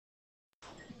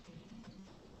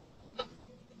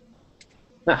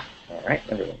Ah, all right,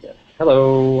 everyone's in.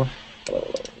 Hello. Hello,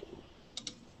 hello.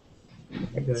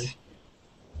 Okay. Right.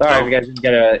 Sorry if you Oh, guys didn't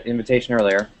get an invitation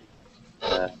earlier.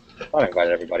 I thought I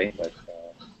invited everybody, but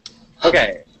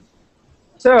okay.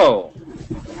 So,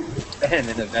 it's been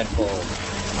an eventful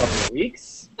couple of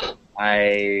weeks.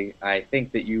 I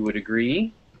think that you would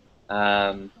agree.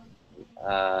 Um,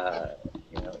 uh,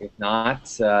 if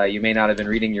not, you may not have been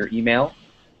reading your email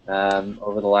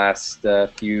over the last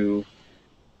few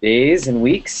days and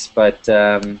weeks, but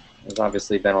there's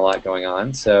obviously been a lot going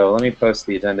on. So let me post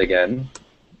the agenda again,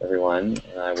 everyone,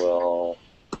 and I will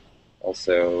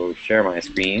also share my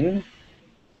screen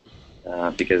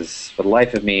because for the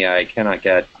life of me, I cannot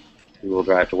get Google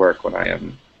Drive to work when I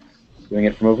am doing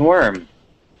it from OpenWorm.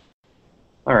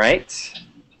 All right,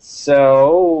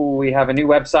 so we have a new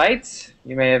website.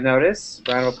 You may have noticed.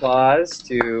 Round of applause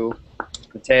to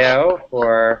Matteo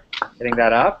for getting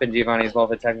that up, and Giovanni as well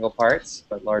for the technical parts,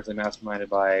 but largely masterminded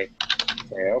by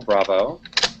Matteo. Bravo.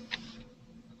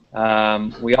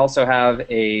 We also have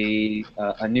a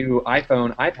new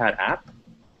iPhone iPad app,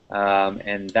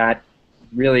 and that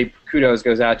really kudos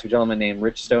goes out to a gentleman named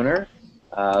Rich Stoner,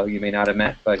 who you may not have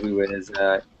met, but who is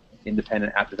an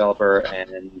independent app developer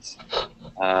and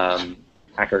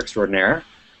hacker extraordinaire.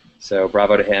 So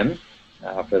bravo to him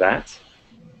for that.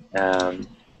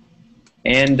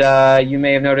 And you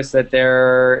may have noticed that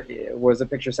there was a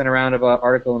picture sent around of an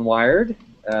article in Wired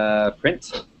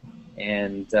print,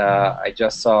 and I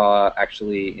just saw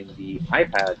actually in the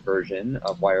iPad version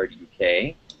of Wired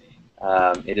UK.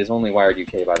 It is only Wired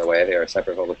UK, by the way. They are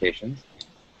separate publications.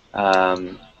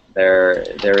 There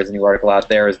is a new article out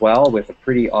there as well with a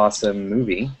pretty awesome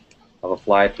movie of a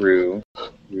fly through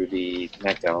the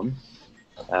Connectome.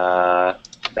 That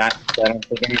I don't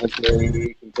think any of us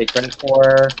really can take credit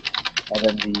for,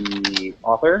 other than the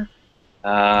author.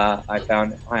 I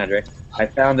found, hi Andre, I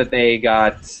found that they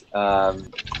got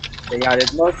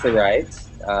it mostly right.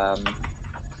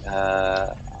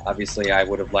 Obviously, I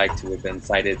would have liked to have been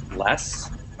cited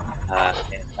less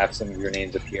and have some of your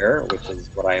names appear, which is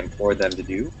what I implored them to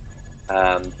do.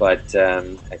 But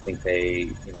I think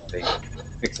they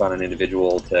fix on an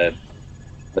individual for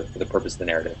the purpose of the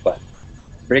narrative. But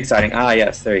pretty exciting. Ah,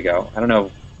 yes, there you go. I don't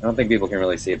know. I don't think people can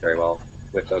really see it very well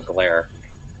with the glare.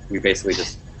 We basically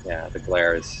just, yeah, the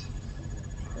glare is,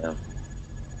 you know.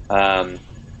 Um,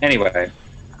 anyway,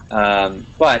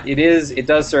 but it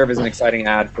does serve as an exciting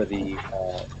ad for the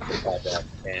project,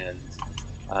 and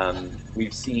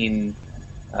we've seen,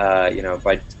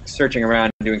 by searching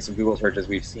around and doing some Google searches,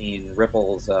 we've seen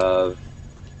ripples of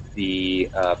the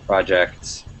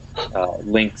project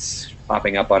links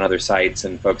popping up on other sites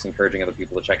and folks encouraging other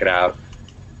people to check it out.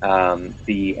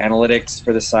 The analytics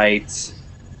for the site,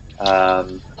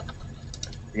 um,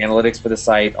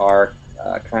 are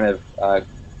kind of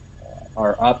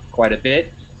are up quite a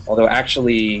bit, although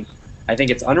actually I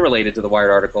think it's unrelated to the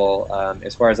Wired article.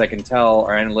 As far as I can tell,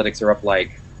 our analytics are up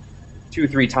like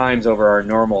 2-3 times over our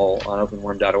normal on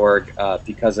openworm.org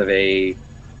because of a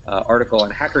article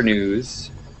in Hacker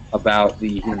News about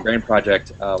the Human Brain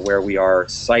Project, where we are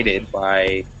cited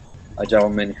by a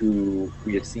gentleman who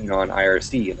we have seen on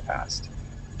IRC in the past.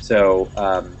 So,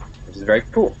 which is very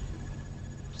cool.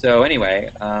 So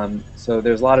anyway, so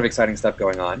there's a lot of exciting stuff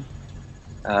going on,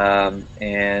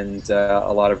 and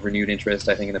a lot of renewed interest,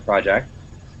 I think, in the project.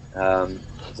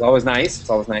 It's always nice. It's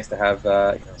always nice to have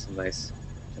some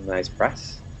nice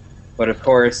press. But of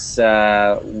course,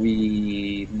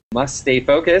 we must stay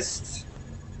focused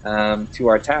to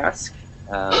our task,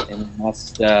 and we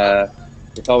must.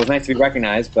 It's always nice to be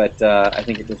recognized, but I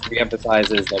think it just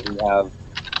reemphasizes that we have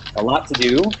a lot to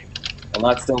do, a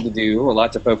lot still to do, a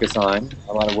lot to focus on,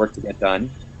 a lot of work to get done,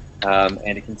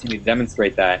 and to continue to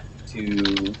demonstrate that to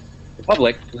the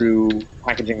public through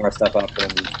packaging our stuff up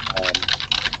and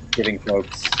giving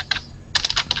folks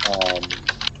um,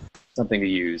 something to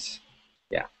use.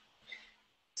 Yeah.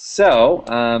 So,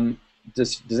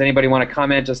 does anybody want to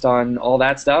comment just on all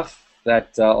that stuff,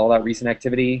 all that recent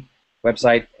activity,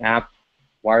 website, app,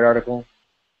 Wired article?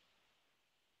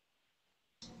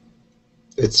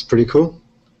 it's pretty cool.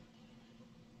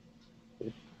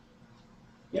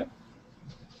 Yep.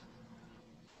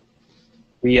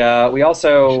 We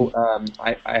also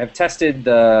I have tested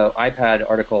the iPad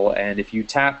article, and if you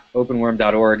tap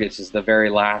openworm.org, it's just the very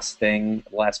last thing,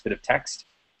 last bit of text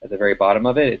at the very bottom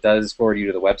of it. It does forward you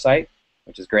to the website,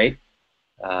 which is great.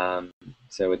 Um,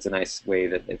 so it's a nice way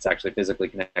that it's actually physically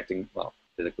connecting, well,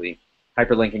 physically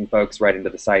hyperlinking folks right into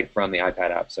the site from the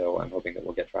iPad app. So I'm hoping that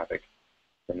we'll get traffic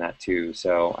from that too.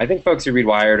 So I think folks who read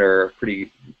Wired are a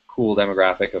pretty cool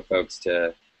demographic of folks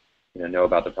to know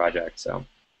about the project. So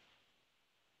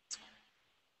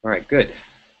all right, good.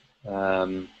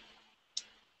 And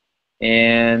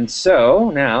so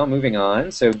now moving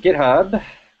on, so GitHub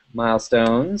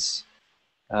milestones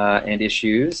and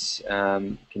issues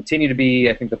continue to be,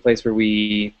 I think, the place where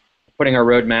we are putting our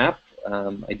roadmap.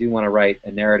 I do want to write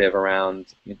a narrative around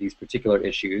these particular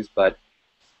issues, but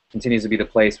continues to be the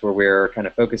place where we're kind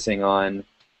of focusing on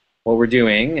what we're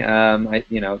doing.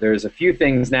 There's a few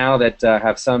things now that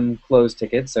have some closed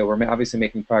tickets, so we're obviously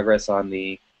making progress on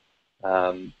the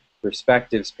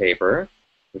perspectives paper,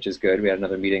 which is good. We had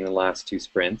another meeting in the last 2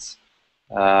 sprints.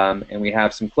 And we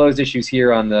have some closed issues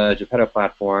here on the Geppetto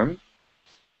platform.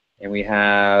 And we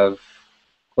have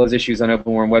closed issues on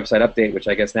OpenWorm website update, which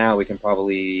I guess now we can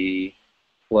probably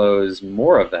close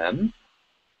more of them.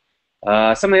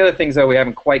 Some of the other things, though, we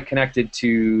haven't quite connected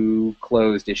to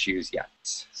closed issues yet.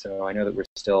 So I know that we're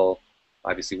still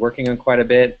obviously working on quite a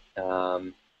bit,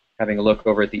 having a look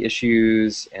over at the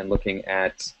issues and looking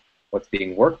at what's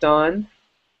being worked on.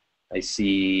 I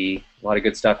see a lot of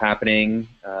good stuff happening,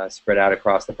 spread out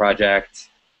across the project.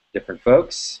 Different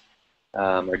folks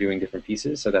are doing different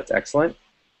pieces, so that's excellent.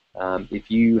 If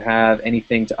you have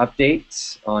anything to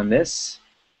update on this,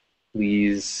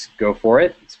 please go for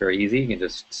it. It's very easy. You can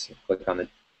just click on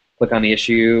the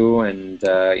issue and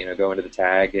go into the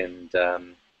tag and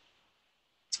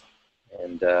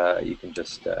you can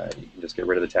just get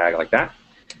rid of the tag like that.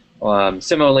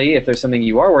 Similarly, if there's something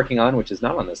you are working on which is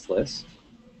not on this list,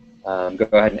 go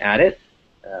ahead and add it.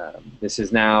 This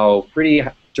is now pretty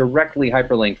directly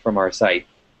hyperlinked from our site,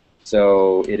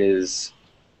 so it is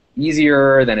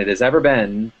easier than it has ever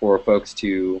been for folks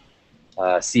to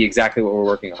see exactly what we're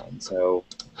working on. So,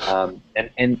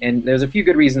 and there's a few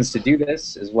good reasons to do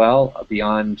this as well,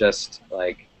 beyond just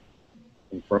like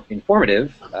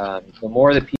informative. The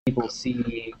more that people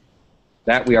see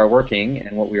that we are working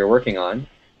and what we are working on,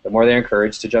 the more they're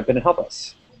encouraged to jump in and help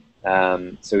us.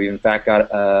 So we in fact got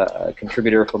a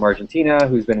contributor from Argentina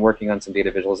who's been working on some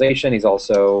data visualization. He's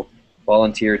also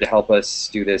volunteered to help us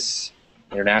do this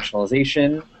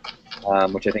internationalization,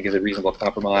 which I think is a reasonable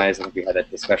compromise. I think we had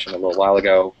that discussion a little while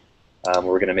ago, where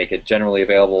we're going to make it generally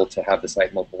available to have the site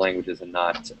in multiple languages and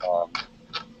not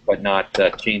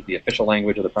change the official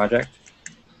language of the project.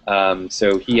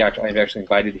 So I've actually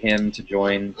invited him to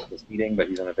join this meeting, but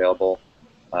he's unavailable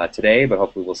today, but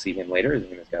hopefully we'll see him later. His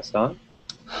name is Gaston.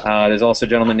 There's also a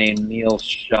gentleman named Neil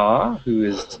Shaw who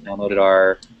has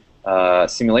downloaded our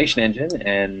simulation engine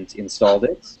and installed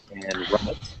it and run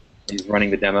it. He's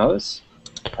running the demos,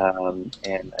 and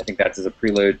I think that's as a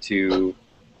prelude to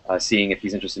seeing if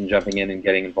he's interested in jumping in and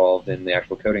getting involved in the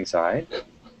actual coding side. So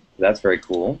that's very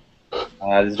cool.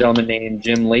 There's a gentleman named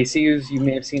Jim Lacey, who you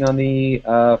may have seen on the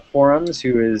forums,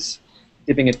 who is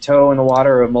dipping a toe in the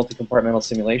water of multi-compartmental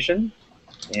simulation.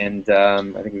 And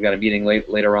I think we've got a meeting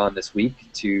later on this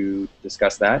week to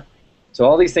discuss that. So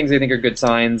all these things I think are good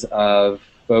signs of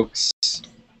folks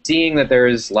seeing that there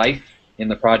is life in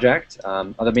the project.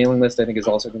 On the mailing list I think is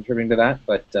also contributing to that,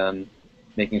 but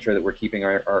making sure that we're keeping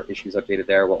our issues updated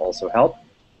there will also help.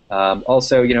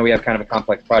 Also, we have kind of a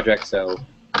complex project, so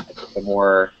I think the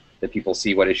more that people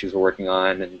see what issues we're working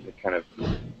on and the kind of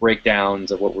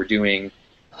breakdowns of what we're doing,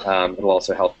 it'll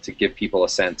also help to give people a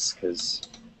sense, because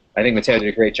I think Matteo did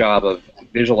a great job of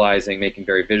visualizing, making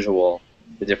very visual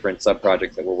the different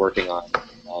sub-projects that we're working on.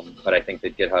 But I think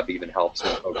that GitHub even helps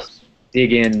when folks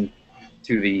dig in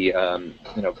to the,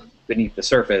 beneath the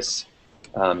surface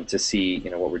to see,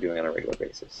 what we're doing on a regular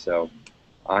basis. So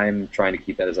I'm trying to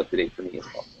keep that as up to date for me as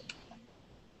well.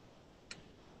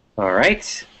 All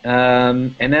right,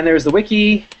 and then there's the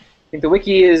wiki. I think the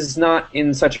wiki is not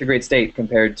in such a great state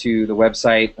compared to the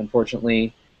website,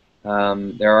 unfortunately.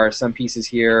 There are some pieces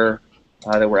here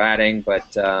that we're adding,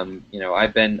 but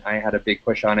I had a big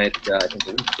push on it I think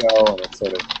a week ago, and it's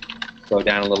sort of slowed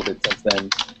down a little bit since then.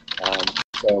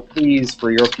 So please,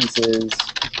 for your pieces,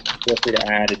 feel free to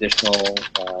add additional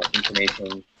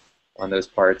information on those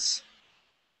parts,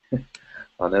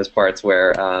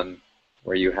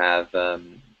 where you have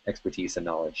expertise and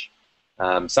knowledge.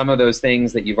 Some of those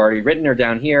things that you've already written are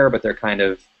down here, but they're kind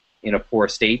of in a poor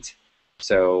state.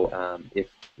 So if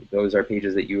those are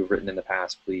pages that you have written in the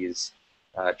past, please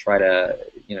try to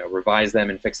revise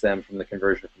them and fix them from the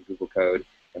conversion from Google Code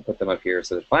and put them up here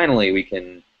so that finally we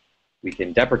can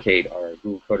deprecate our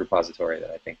Google Code repository that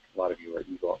I think a lot of you are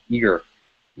eager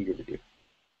to do.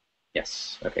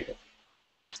 Yes. Okay. Good.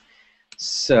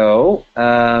 So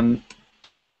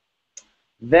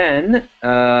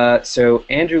so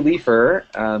Andrew Leifer,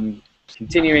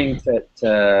 continuing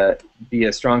to be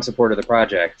a strong supporter of the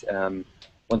project.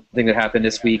 One thing that happened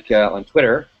this week on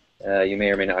Twitter, you may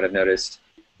or may not have noticed,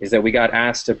 is that we got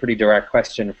asked a pretty direct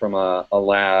question from a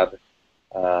lab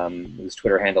whose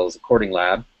Twitter handle is According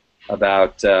Lab,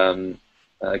 about got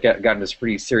into some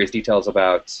pretty serious details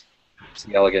about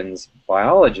C. elegans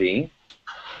biology,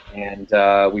 and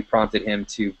we prompted him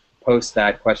to post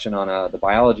that question on the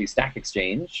Biology Stack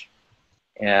Exchange,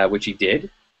 which he did,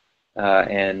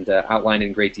 and outlined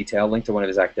in great detail, linked to one of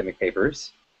his academic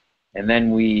papers. And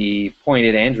then we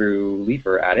pointed Andrew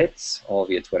Leifer at it, all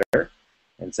via Twitter,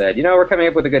 and said, we're coming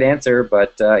up with a good answer,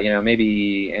 but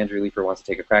maybe Andrew Leifer wants to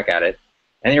take a crack at it.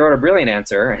 And he wrote a brilliant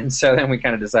answer, and so then we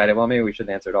kind of decided, well, maybe we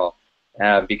shouldn't answer at all,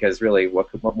 because really,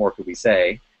 what more could we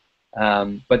say?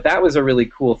 But that was a really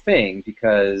cool thing,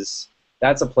 because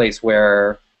that's a place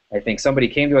where I think somebody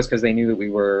came to us because they knew that we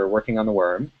were working on the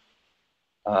worm,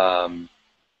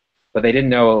 but they didn't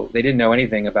know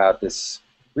anything about this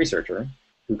researcher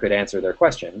who could answer their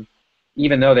question,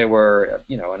 even though they were,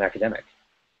 an academic.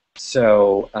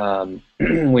 So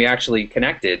we actually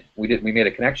connected. We made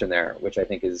a connection there, which I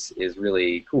think is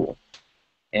really cool.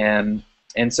 And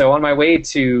so on my way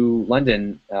to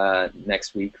London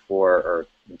next week or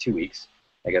in 2 weeks,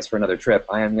 I guess, for another trip,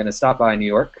 I am going to stop by New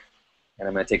York, and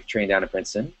I'm going to take the train down to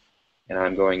Princeton, and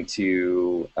I'm going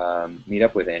to meet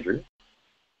up with Andrew,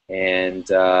 and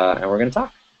we're going to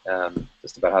talk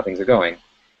just about how things are going.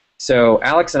 So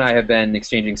Alex and I have been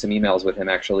exchanging some emails with him,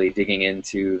 actually digging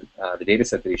into the data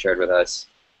set that he shared with us.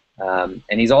 And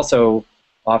he's also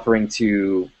offering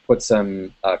to put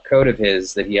some code of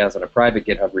his that he has on a private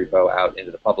GitHub repo out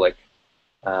into the public.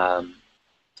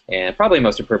 And probably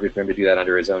most appropriate for him to do that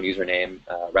under his own username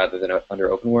rather than under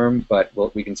OpenWorm. But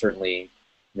we can certainly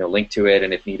link to it,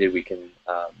 and if needed, we can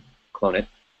clone it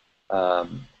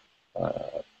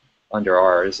under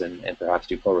ours and perhaps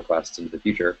do pull requests into the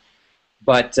future.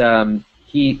 But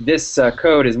this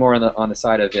code is more on the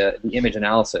side of the image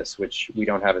analysis, which we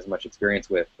don't have as much experience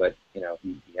with, but he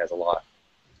has a lot.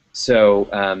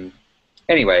 So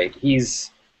anyway,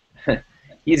 he's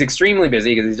extremely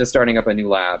busy because he's just starting up a new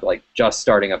lab,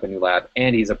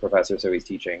 and he's a professor, so he's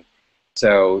teaching.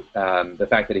 So the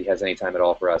fact that he has any time at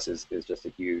all for us is just a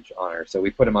huge honor. So we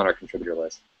put him on our contributor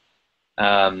list.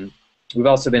 We've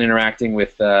also been interacting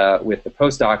with the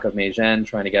postdoc of Mei Zhen,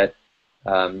 trying to get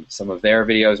some of their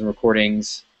videos and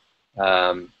recordings.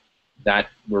 That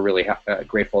we're really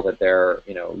grateful that they're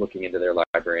looking into their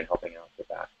library and helping out with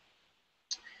that.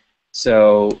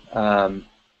 So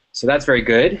so that's very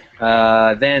good.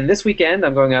 Then this weekend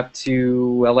I'm going up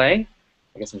to LA.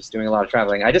 I guess I'm just doing a lot of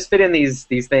traveling. I just fit in these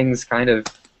things kind of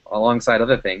alongside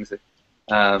other things.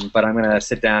 But I'm going to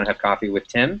sit down and have coffee with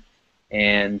Tim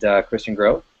and Christian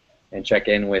Grove, and check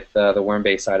in with the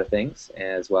worm-based side of things,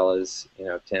 as well as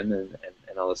Tim and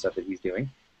all the stuff that he's doing.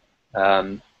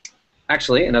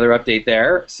 Actually, another update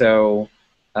there. So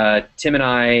Tim and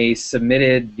I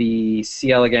submitted the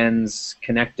C. elegans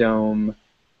connectome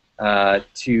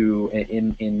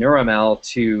in NeuroML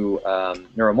to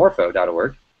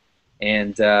neuromorpho.org.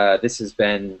 And this has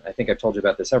been, I think I've told you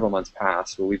about this several months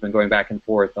past, where we've been going back and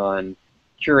forth on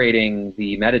curating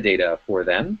the metadata for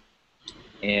them.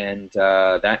 And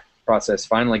that process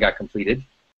finally got completed.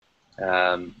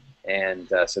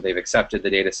 So they've accepted the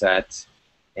data set,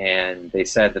 and they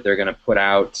said that they're going to put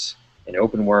out an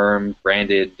OpenWorm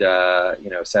branded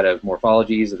set of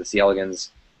morphologies of the C.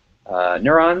 elegans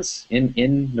neurons in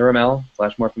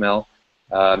NeuroML/MorphML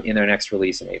in their next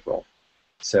release in April.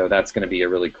 So that's going to be a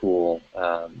really cool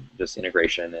just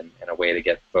integration and a way to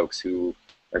get folks who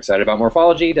are excited about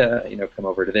morphology to come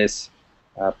over to this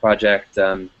project.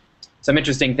 Some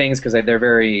interesting things, because they're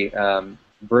very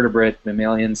vertebrate,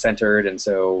 mammalian centered, and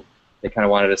so they kind of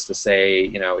wanted us to say,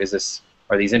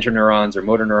 are these interneurons or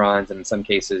motor neurons? And in some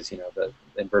cases, the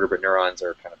invertebrate neurons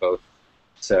are kind of both.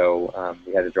 So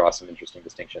we had to draw some interesting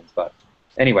distinctions. But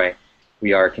anyway,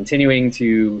 we are continuing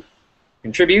to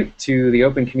contribute to the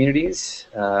open communities,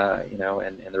 and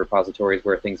the repositories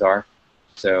where things are.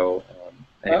 So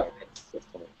anyway, that's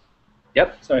cool.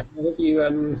 Yep. Sorry, have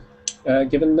you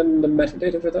given them the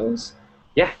metadata for those?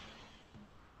 Yeah.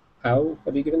 How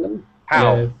have you given them?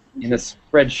 How? In a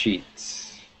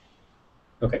spreadsheet.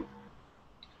 Okay.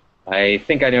 I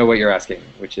think I know what you're asking,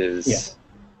 which is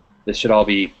this should all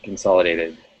be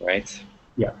consolidated, right?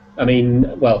 Yeah.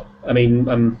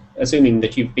 I'm assuming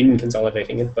that you've been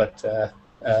consolidating it, but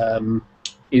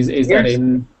is that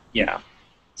in? Yeah.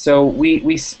 So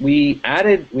we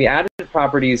added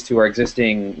properties to our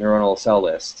existing neuronal cell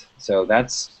list. So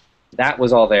that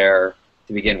was all there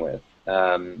to begin with,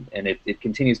 and it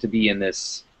continues to be in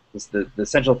this. The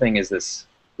essential thing is this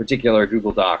particular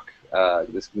Google Doc,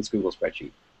 this Google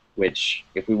spreadsheet, which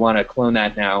if we want to clone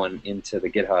that now and into the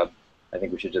GitHub, I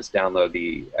think we should just download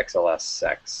the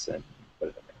XLSX and put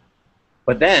it in there.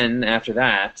 But then after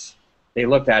that, they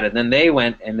looked at it, and then they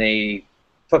went and they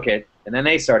took it, and then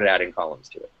they started adding columns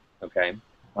to it, okay,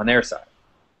 on their side.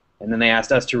 And then they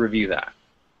asked us to review that.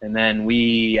 And then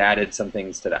we added some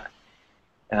things to that.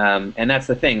 And that's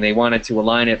the thing. They wanted to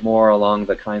align it more along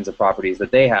the kinds of properties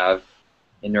that they have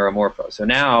in Neuromorpho. So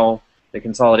now the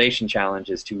consolidation challenge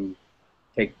is to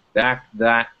take back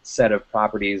that set of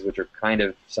properties, which are kind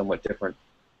of somewhat different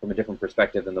from a different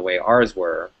perspective than the way ours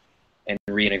were, and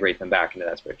reintegrate them back into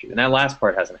that spreadsheet. And that last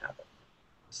part hasn't happened.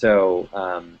 So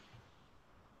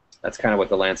that's kind of what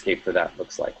the landscape for that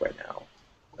looks like right now.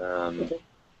 Okay.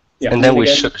 Yeah, and then we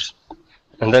should.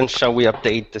 And then shall we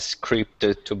update the script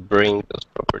to bring those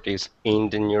properties in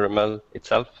the NeurML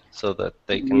itself so that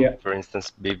they can, for instance,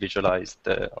 be visualized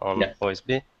on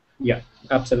OSB? Yeah,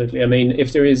 absolutely. I mean,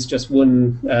 if there is just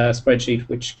one spreadsheet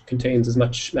which contains as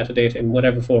much metadata in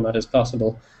whatever format as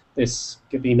possible, this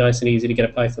could be nice and easy to get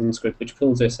a Python script which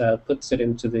pulls this out, puts it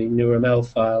into the NeurML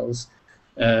files,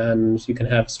 and you can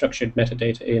have structured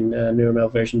metadata in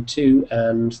NeurML version 2,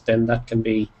 and then that can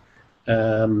be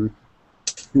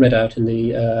read out in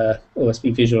the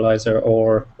OSB visualizer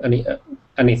or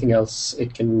anything else.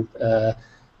 It can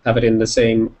have it in the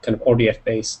same kind of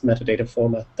RDF-based metadata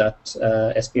format that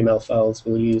SPML files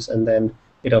will use, and then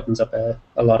it opens up a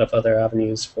lot of other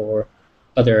avenues for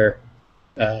other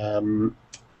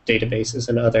databases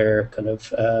and other kind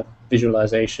of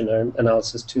visualization and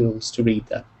analysis tools to read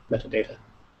that metadata.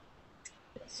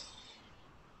 Yes.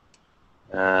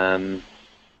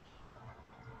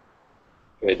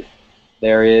 Good.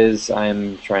 There is,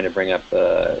 I'm trying to bring up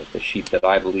the sheet that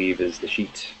I believe is the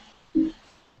sheet,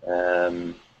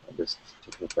 just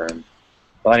to confirm.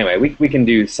 Well, anyway, we can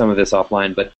do some of this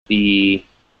offline, but the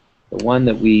one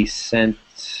that we sent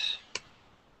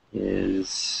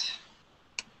is...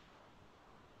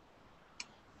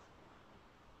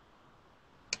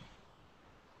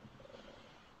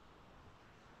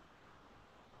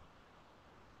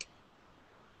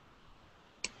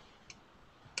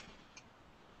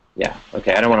 Yeah.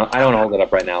 Okay. I don't want to hold it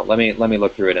up right now. Let me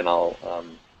look through it, and I'll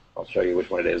show you which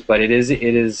one it is. But it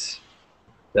is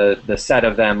the set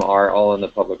of them are all in the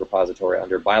public repository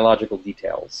under biological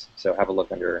details. So have a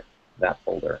look under that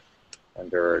folder,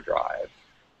 under Drive.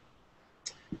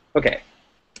 Okay.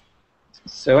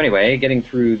 So anyway, getting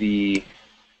through the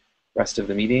rest of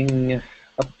the meeting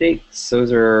updates.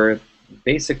 Those are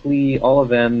basically all of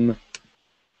them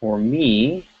for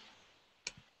me.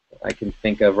 I can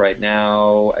think of right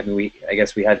now. I mean, I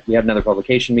guess we had another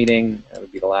publication meeting. That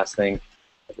would be the last thing.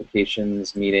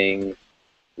 Publications meeting.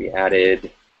 We added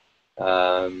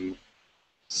some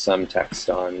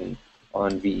text on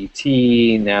VET.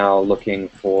 Now looking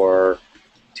for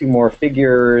 2 more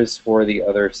figures for the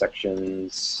other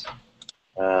sections.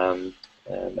 And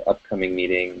upcoming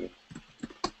meeting.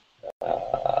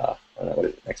 I don't know, what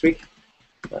is it, next week?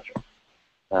 I'm not sure.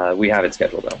 We have it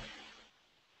scheduled though.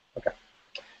 Okay.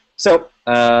 So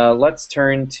let's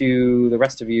turn to the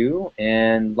rest of you.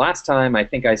 And last time, I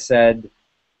think I said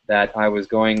that I was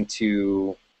going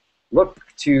to look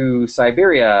to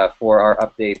Siberia for our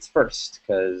updates first,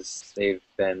 because they've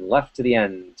been left to the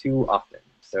end too often.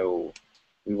 So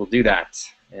we will do that.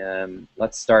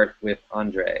 Let's start with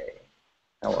Andre.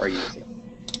 How are you?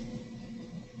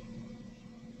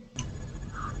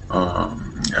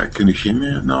 Can you hear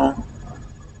me now?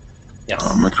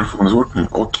 Yes. Microphone is working?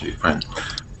 Okay, fine.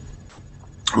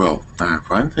 Well,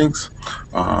 fine, thanks.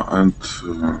 And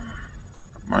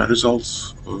my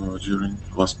results during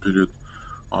last period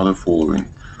are the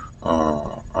following.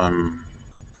 I'm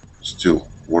still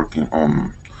working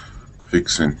on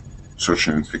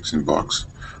searching and fixing bugs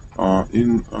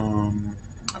in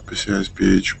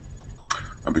PCI-SPH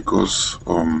because,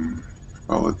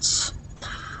 well, it's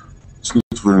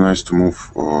not very nice to move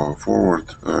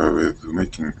forward with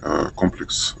making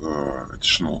complex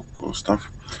additional stuff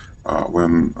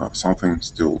when something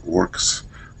still works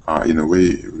in a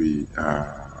way we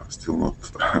still not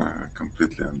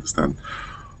completely understand.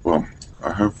 Well,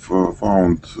 I have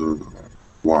found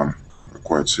one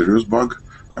quite serious bug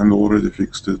and already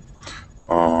fixed it.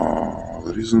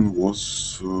 The reason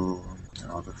was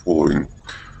the following.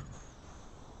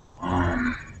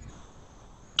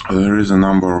 There is a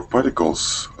number of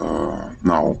particles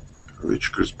now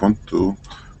which correspond to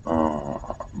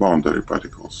boundary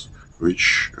particles,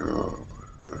 which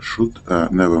should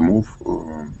never move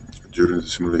during the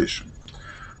simulation.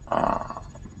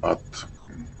 But,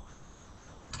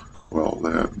 well,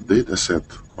 the data set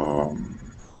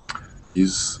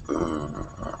is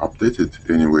updated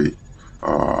anyway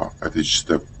at each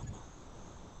step,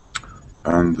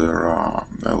 and there are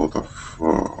a lot of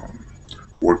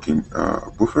working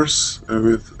buffers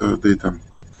with data,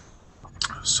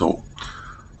 So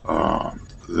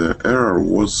the error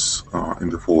was in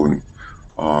the following.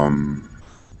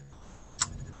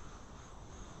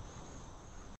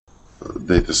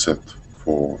 Data set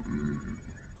for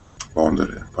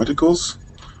boundary particles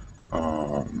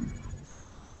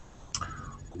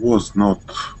was not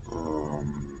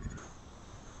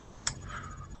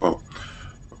well.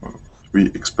 We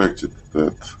expected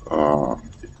that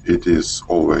it is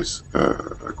always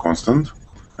a constant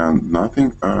and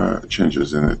nothing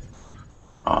changes in it,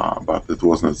 but it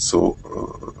was not so.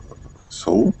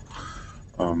 So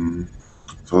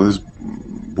this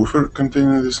buffer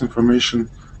containing this information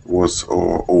was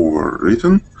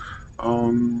overwritten.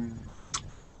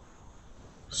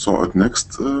 So at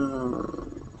next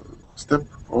step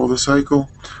of the cycle,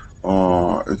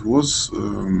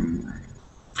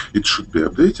 it should be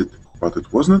updated, but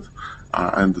it wasn't,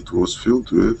 and it was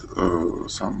filled with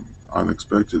some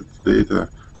unexpected data,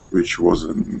 which was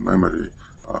in memory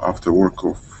after work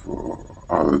of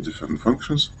other different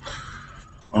functions.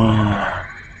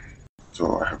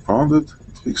 So I have found it,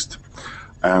 fixed,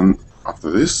 and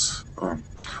after this,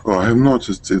 well, I have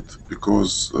noticed it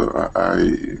because I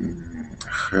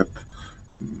had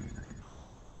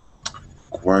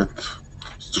quite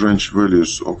strange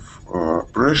values of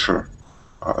pressure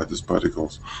at these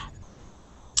particles.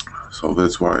 So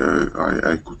that's why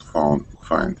I could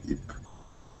find it.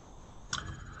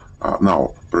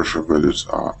 Now pressure values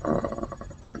are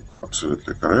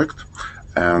absolutely correct,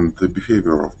 and the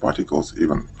behavior of particles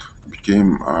even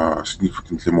became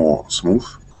significantly more smooth,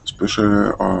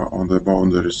 especially on the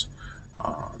boundaries.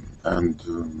 And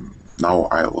now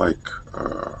I like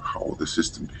how the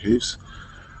system behaves.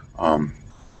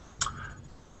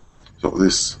 So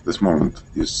this moment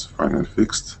is finally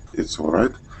fixed. It's all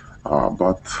right,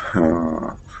 but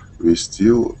we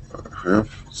still have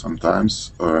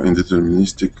sometimes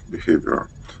indeterministic behavior.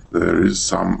 There is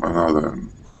some another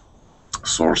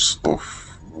source of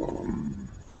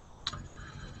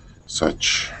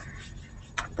such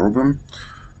problem.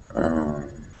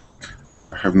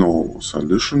 I have no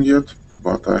solution yet,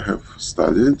 but I have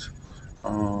studied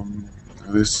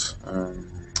this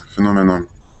phenomenon.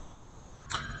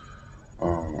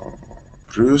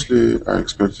 Previously, I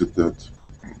expected that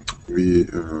we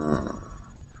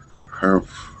have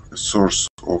a source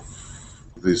of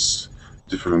these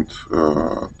different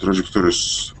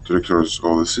trajectories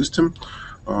of the system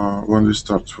when we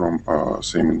start from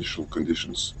same initial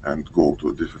conditions and go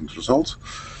to different results.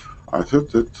 I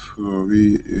thought that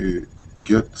we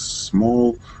get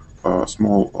small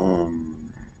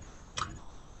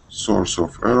source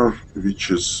of error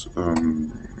which is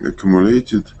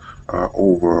accumulated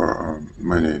over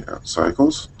many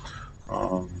cycles,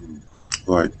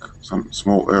 like some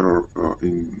small error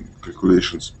in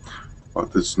calculations,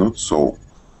 but it's not so.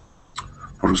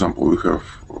 For example, we have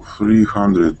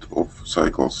 300 of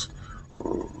cycles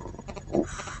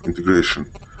of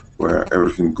integration where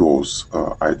everything goes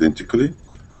identically,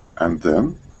 and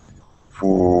then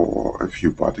for a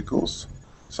few particles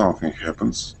something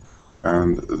happens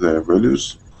and their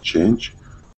values change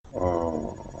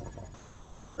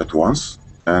at once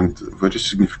and very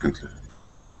significantly.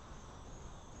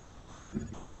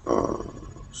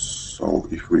 So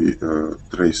if we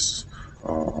trace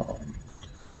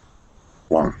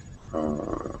one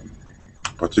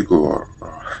particular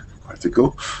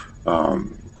particle,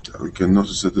 we can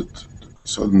notice that it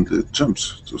suddenly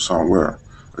jumps to somewhere.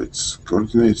 Its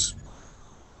coordinates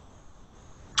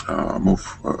move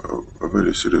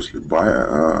very seriously by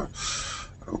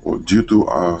or due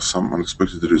to some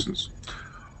unexpected reasons.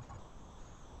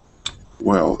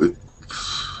 Well, it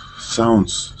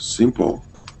sounds simple,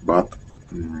 but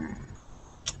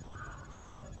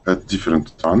at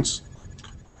different times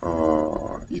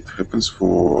it happens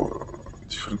for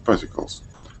different particles.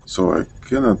 So I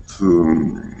cannot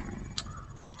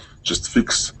just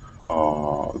fix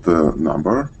the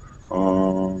number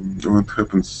when it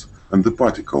happens and the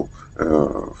particle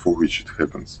for which it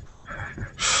happens.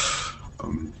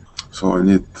 So I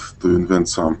need to invent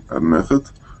some method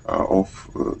of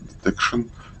detection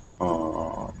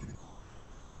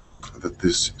that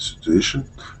this situation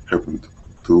happened,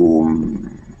 to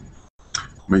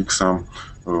make some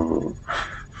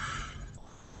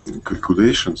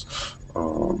calculations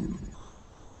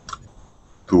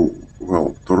to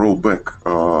roll back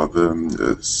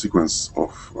the sequence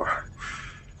of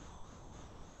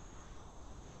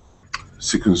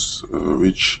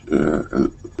which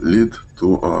lead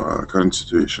to current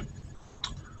situation.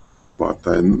 But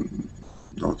I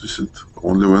noticed it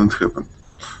only when it happened.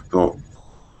 So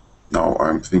now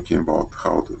I'm thinking about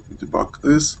how to debug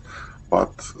this,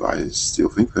 but I still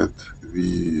think that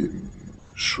we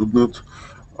should not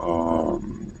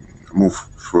move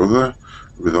further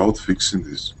without fixing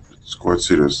this. It's quite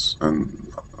serious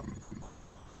and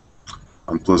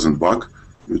unpleasant bug,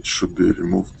 which should be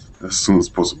removed as soon as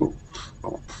possible.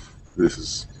 So this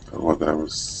is what I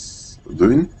was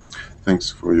doing. Thanks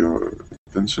for your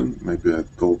attention. Maybe I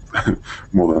told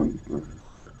more than I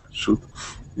should,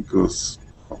 because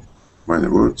many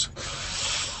words.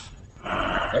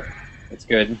 Yep, that's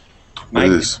good.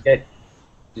 Mike, did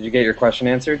you get your question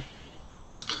answered?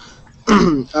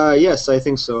 Yes, I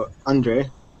think so. Andre.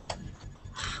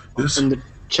 Yes. In the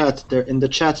chat,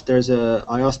 there's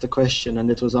I asked a question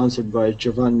and it was answered by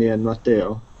Giovanni and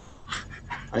Matteo.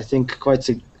 I think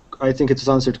it was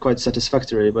answered quite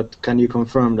satisfactorily. But can you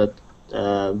confirm that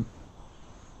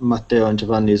Matteo and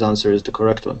Giovanni's answer is the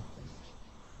correct one?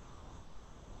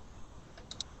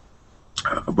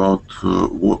 About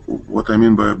what I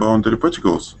mean by boundary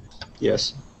particles?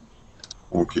 Yes.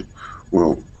 Okay.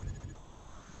 Well,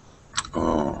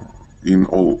 in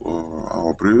all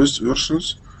our previous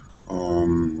versions,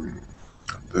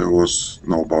 there was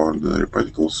no boundary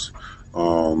particles.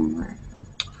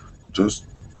 Just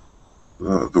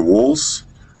the walls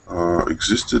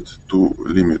existed to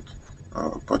limit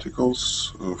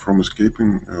particles from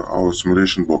escaping our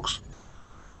simulation box.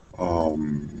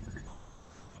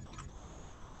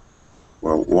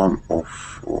 Well, one of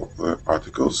the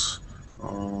particles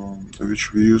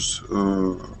which we use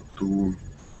to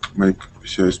make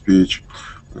PCI-SPH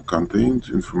contained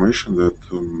information that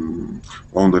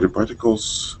boundary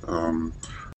particles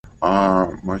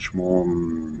are much more,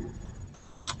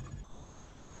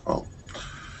 well,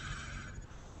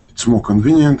 it's more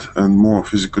convenient and more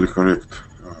physically correct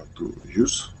to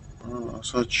use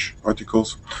such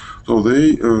particles. So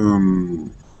they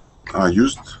are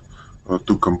used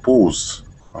to compose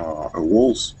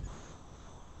walls,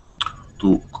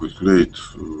 to calculate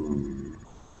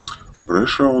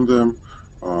pressure on them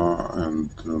and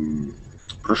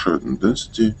pressure and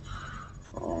density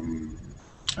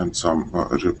and some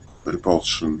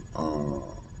repulsion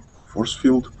force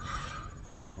field.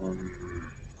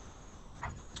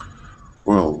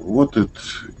 Well, what it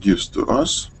gives to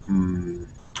us,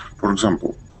 for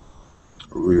example,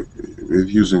 with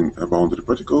using boundary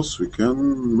particles, we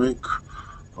can make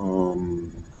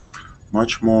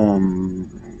much more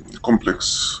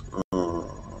complex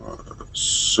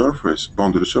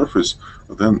boundary surface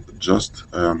than just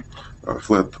a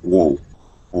flat wall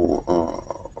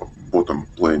or bottom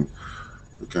plane.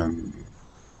 We can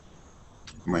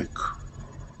make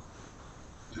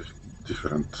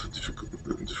difficult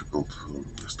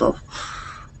stuff.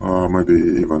 Maybe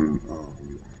even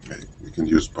we can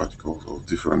use particles of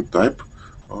different type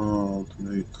to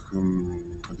make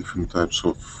different types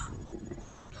of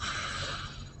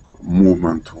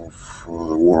movement of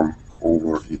the worm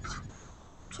over it.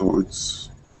 So it's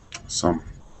some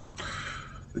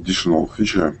additional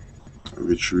feature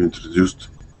which we introduced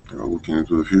looking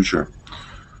into the future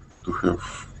to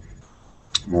have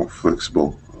more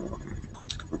flexible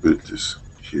capabilities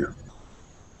here.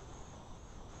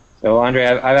 So Andre,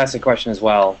 I've asked a question as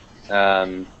well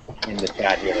in the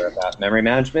chat here about memory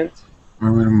management.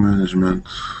 Memory management,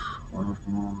 one of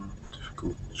the more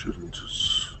difficult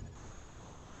challenges.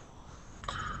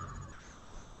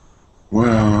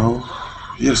 Well,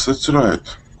 yes, that's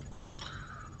right.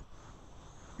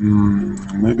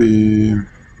 Maybe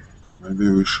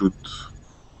we should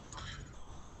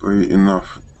pay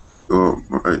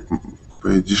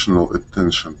pay additional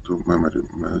attention to memory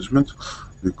management,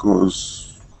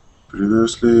 because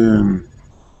previously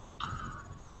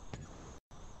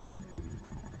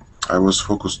I was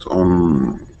focused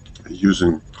on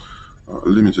using a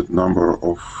limited number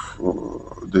of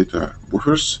data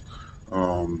buffers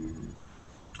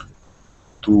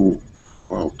to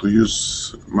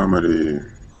use memory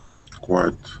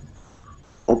quite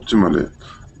optimally,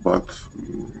 but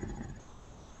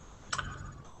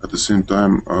at the same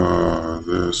time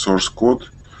the source code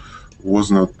was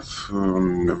not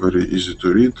very easy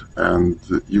to read and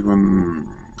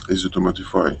even easy to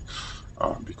modify,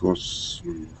 because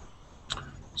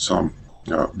some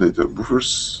data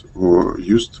buffers were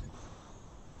used,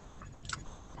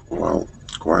 well,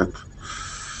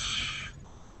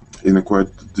 in a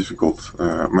quite difficult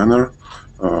manner.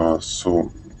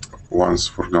 So once,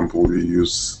 for example, we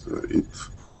use it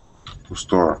to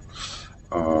store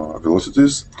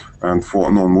velocities, and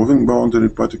for non-moving boundary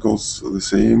particles, the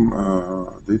same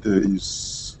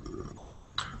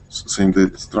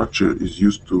data structure is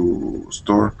used to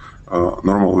store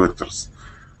normal vectors,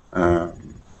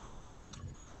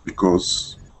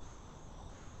 because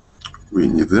we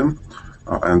need them,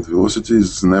 and velocity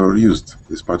is never used.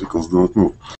 These particles do not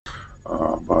move.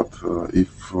 but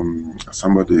if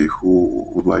somebody who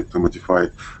would like to modify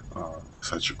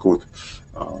such a code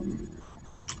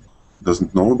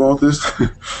doesn't know about this,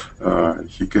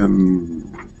 he can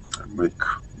make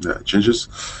changes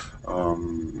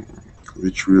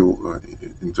which will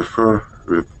interfere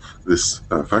with this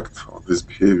effect or this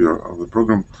behavior of the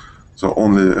program. So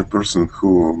only a person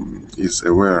who is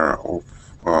aware of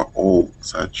all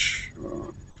such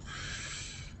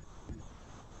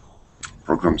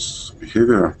programs'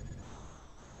 behavior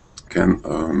can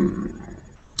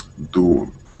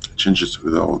do changes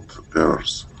without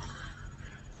errors.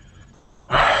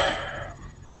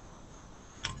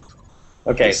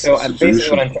 Okay, so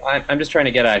basically what I'm just trying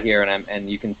to get at here, and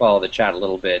you can follow the chat a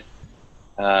little bit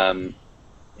on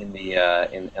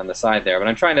the side there. But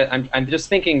I'm just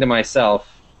thinking to myself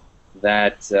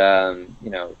that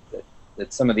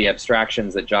that some of the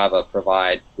abstractions that Java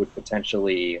provide would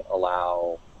potentially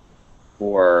allow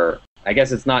for, I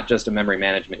guess it's not just a memory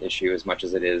management issue as much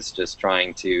as it is just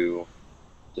trying to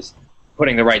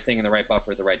putting the right thing in the right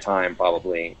buffer at the right time,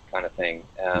 probably, kind of thing.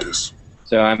 Yes.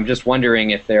 So I'm just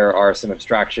wondering if there are some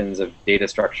abstractions of data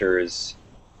structures,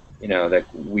 that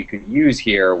we could use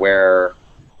here where,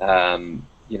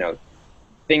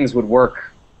 things would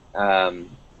work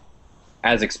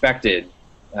as expected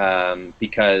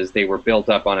because they were built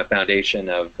up on a foundation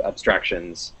of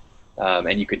abstractions,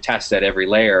 and you could test at every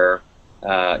layer,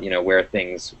 where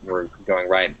things were going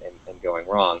right and going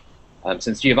wrong.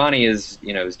 Since Giovanni is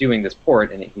doing this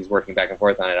port and he's working back and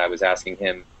forth on it, I was asking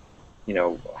him,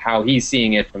 how he's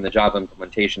seeing it from the Java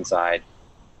implementation side.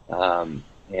 So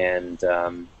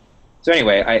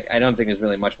anyway, I don't think there's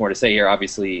really much more to say here.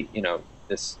 Obviously,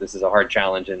 this is a hard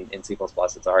challenge in C++.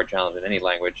 It's a hard challenge in any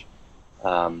language.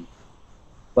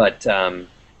 But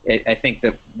I think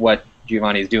that what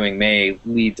Giovanni is doing may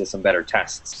lead to some better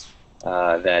tests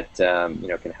that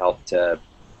can help to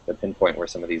pinpoint where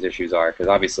some of these issues are, because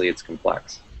obviously it's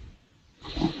complex.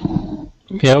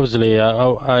 Yeah, obviously,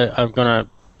 I'm gonna.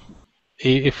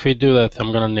 If we do that,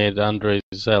 I'm gonna need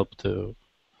Andrei's help to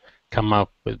come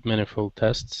up with meaningful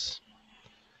tests,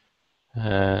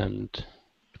 and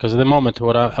because at the moment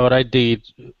what I did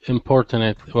importing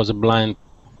it was a blind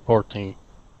porting.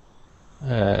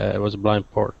 It was a blind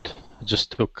port. I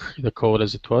just took the code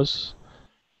as it was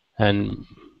and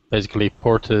basically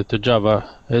ported it to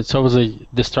Java. It's obviously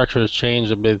the structure has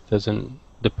changed a bit, as in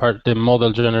the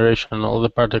model generation. All the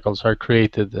particles are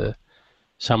created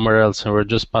somewhere else, and we're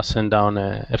just passing down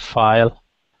a file.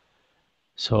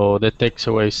 So that takes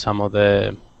away some of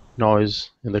the noise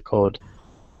in the code,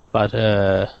 but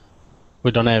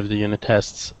we don't have the unit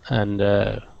tests, and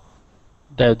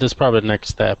that's probably the next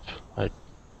step.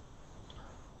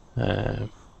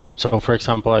 So for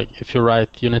example, if you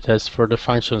write unit tests for the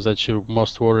functions that you're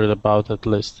most worried about, at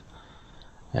least,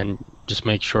 and just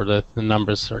make sure that the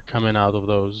numbers that are coming out of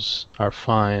those are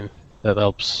fine, that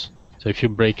helps. So if you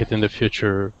break it in the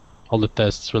future, all the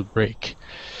tests will break.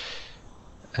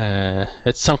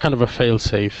 It's some kind of a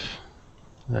fail-safe.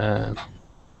 But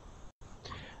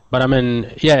I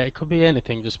mean, yeah, it could be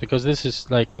anything, just because this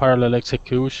is like parallel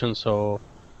execution, so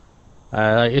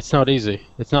it's not easy.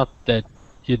 It's not that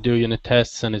you do unit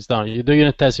tests and it's done. You do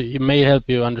unit tests, it may help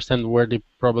you understand where the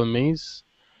problem is,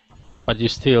 but you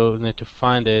still need to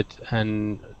find it,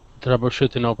 and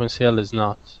troubleshooting OpenCL is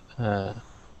not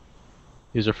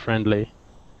user-friendly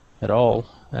at all.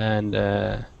 And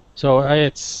so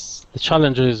it's the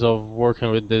challenges of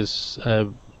working with these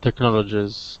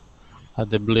technologies at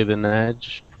the bleeding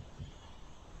edge.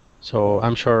 So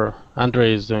I'm sure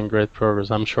Andrei is doing great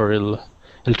progress. I'm sure he'll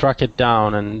track it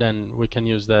down, and then we can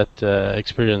use that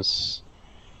experience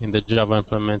in the Java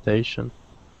implementation.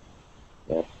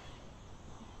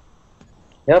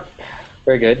 Yep.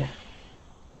 Very good.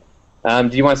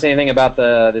 Do you want to say anything about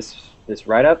this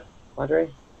write-up, Andre?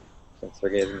 Since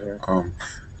Sergey isn't here.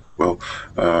 Well,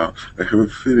 I have a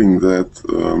feeling that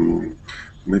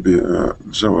maybe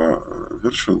Java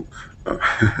version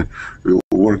will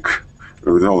work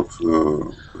without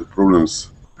the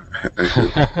problems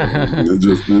I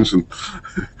just mentioned.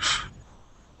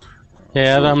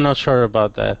 Yeah, I'm not sure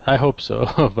about that. I hope so,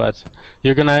 but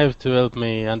you're gonna have to help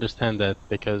me understand that,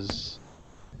 because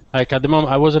like at the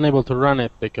moment I wasn't able to run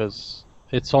it because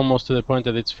it's almost to the point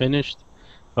that it's finished.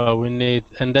 We need,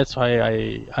 and that's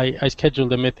why I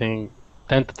scheduled a meeting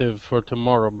tentative for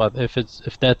tomorrow. But if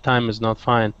that time is not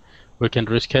fine, we can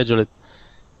reschedule it.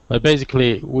 But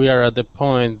basically, we are at the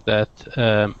point that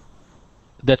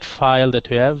that file that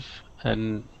we have,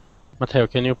 and Matteo,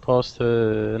 can you post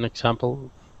an example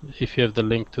if you have the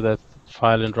link to that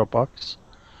file in Dropbox?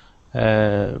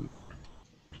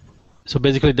 So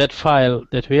basically, that file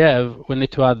that we have, we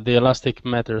need to add the elastic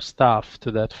matter stuff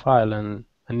to that file, and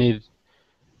I need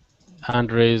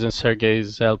Andrei's and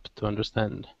Sergey's help to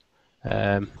understand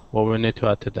what we need to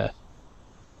add to that.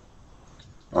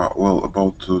 Well,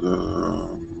 about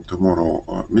the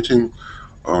tomorrow meeting,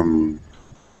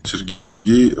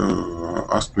 Sergey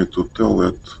asked me to tell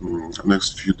that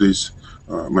next few days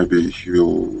maybe he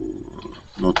will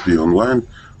not be online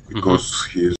because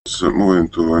he is moving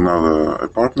to another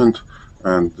apartment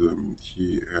and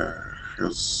he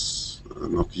has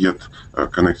not yet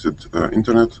connected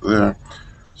internet there.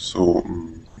 So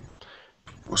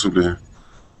possibly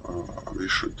we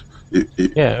should.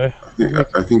 Yeah.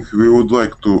 I think we would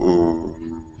like to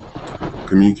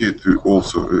communicate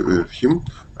also with him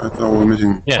at our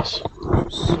meeting. Yes.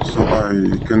 So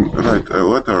I can write a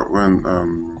letter when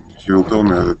he will tell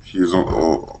me that he is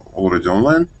already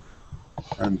online,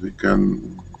 and we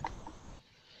can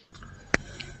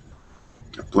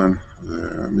plan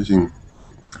the meeting.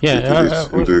 Yeah. Take this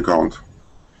into account.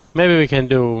 Maybe we can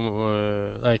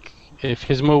do like if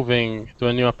he's moving to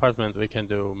a new apartment, we can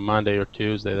do Monday or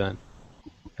Tuesday then,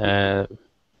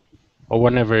 or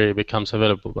whenever it becomes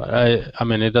available. But I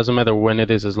mean, it doesn't matter when it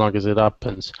is as long as it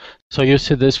happens. So you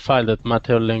see this file that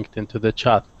Matteo linked into the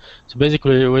chat. So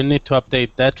basically, we need to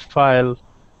update that file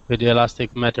with the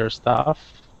elastic matter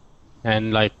stuff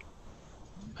and like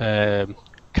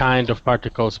kind of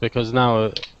particles, because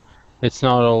now it's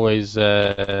not always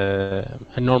a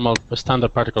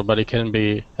standard particle, but it can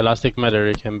be elastic matter,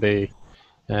 it can be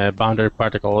boundary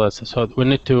particle. So we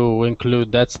need to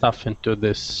include that stuff into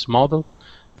this model,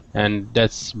 and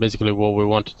that's basically what we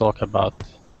want to talk about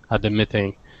at the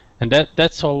meeting. And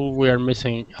that's all we are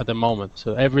missing at the moment.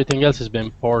 So everything else has been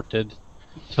ported.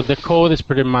 So the code is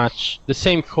pretty much the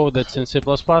same code that's in C++,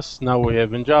 now we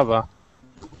have in Java.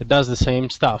 It does the same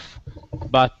stuff,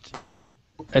 but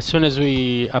as soon as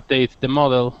we update the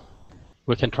model,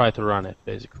 we can try to run it,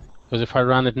 basically. Because if I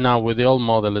run it now with the old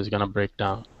model, it's going to break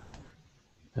down.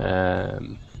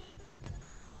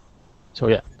 So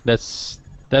yeah, that's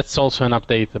also an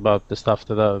update about the stuff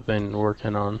that I've been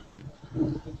working on,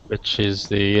 which is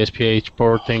the SPH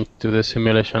porting to the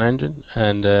simulation engine.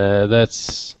 And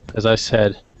that's, as I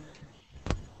said,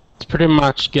 it's pretty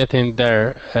much getting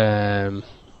there.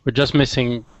 We're just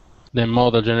missing the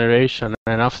model generation,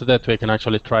 and after that we can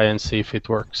actually try and see if it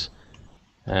works.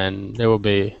 And there will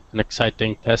be an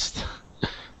exciting test.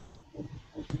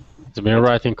 It's been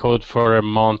writing code for a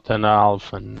month and a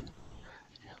half, and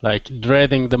like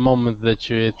dreading the moment that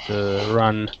you hit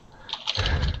run.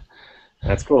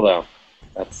 That's cool though.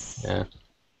 That's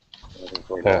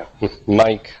yeah.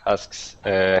 Mike asks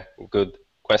a good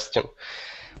question: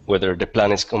 whether the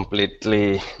plan is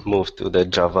completely moved to the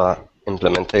Java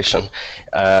implementation.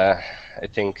 I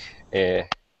think it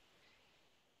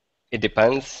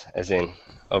depends, as in,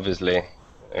 obviously,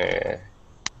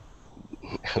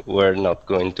 we're not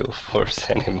going to force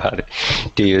anybody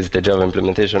to use the Java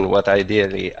implementation. What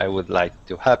ideally I would like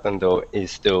to happen, though,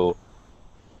 is to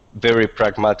very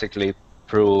pragmatically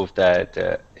prove that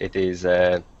it is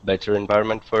a better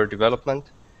environment for development,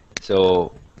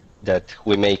 so that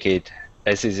we make it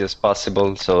as easy as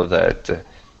possible, so that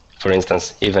for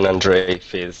instance, even Andrei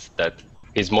feels that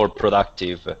he's more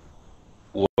productive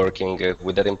working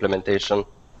with that implementation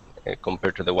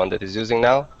compared to the one that he's using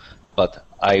now. But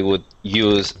I would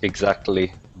use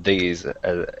exactly these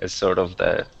as sort of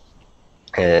the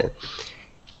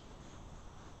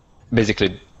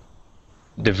basically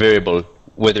the variable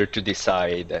whether to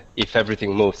decide if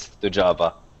everything moves to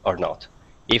Java or not.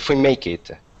 If we make it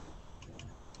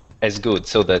as good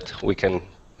so that we can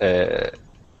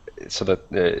so that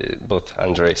both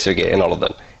Andrei, Sergey, and all of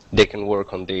them, they can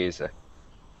work on these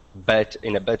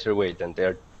in a better way than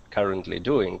they're currently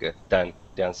doing, then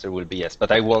the answer will be yes.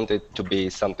 But I want it to be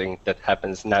something that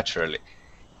happens naturally,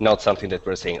 not something that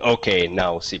we're saying, okay,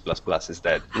 now C++ is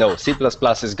dead. No, C++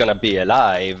 is going to be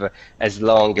alive as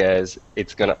long as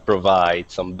it's going to provide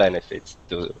some benefits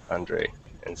to Andrei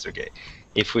and Sergey.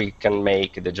 If we can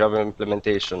make the Java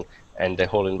implementation and the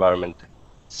whole environment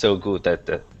so good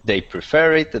that they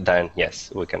prefer it, then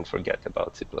yes, we can forget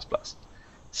about C++.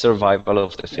 Survival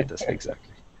of the fittest,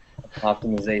 exactly.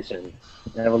 Optimization,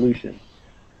 evolution.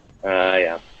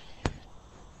 Yeah.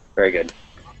 Very good.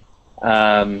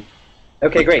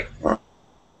 Okay, great.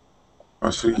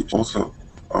 I think also.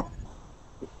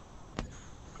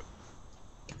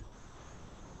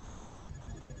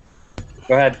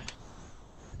 Go ahead.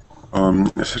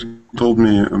 Sergey told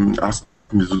me, asked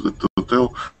me to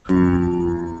tell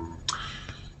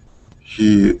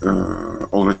he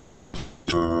already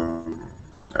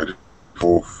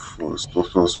of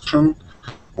version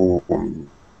or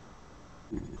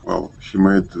well, he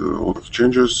made a lot of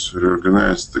changes,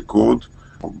 reorganized the code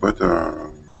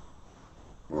better.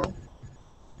 Well,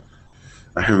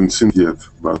 I haven't seen it yet,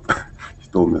 but he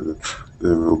told me that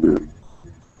there will be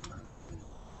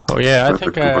Oh yeah, I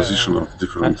better think composition of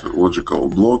different logical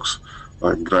blocks,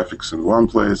 like graphics in one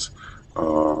place,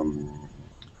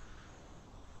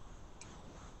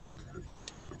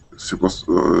 C++,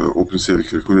 OpenCL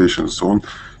calculation and so on.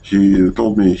 He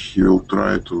told me he will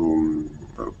try to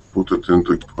put it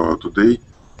into today,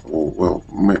 or well,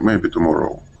 maybe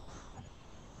tomorrow,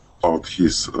 about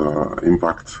his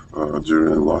impact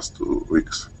during the last 2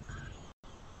 weeks.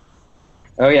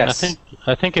 Oh yes.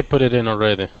 I think I put it in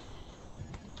already.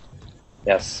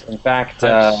 Yes. In fact,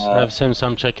 I've seen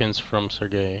some check-ins from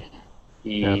Sergey.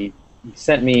 he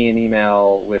sent me an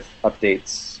email with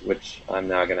updates, which I'm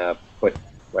now gonna put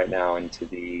right now into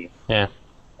the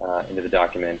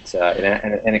document,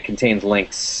 and it contains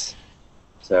links.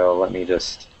 So let me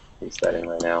just paste that in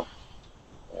right now,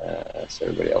 so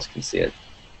everybody else can see it.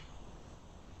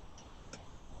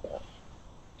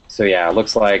 So yeah, it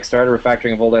looks like started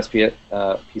refactoring of old PCI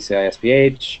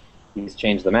SPH. He's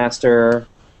changed the master.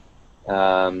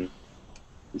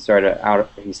 He started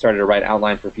to write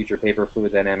outline for future paper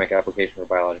fluid dynamic application for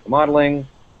biological modeling,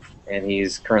 and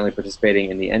he's currently participating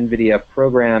in the NVIDIA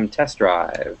program test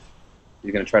drive.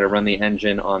 He's going to try to run the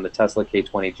engine on the Tesla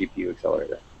K20 GPU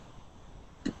accelerator.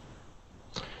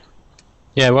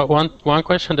 Yeah, one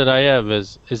question that I have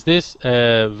is this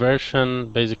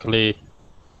version basically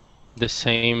the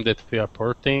same that we are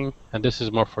porting? And this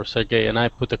is more for Sergey, and I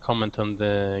put a comment on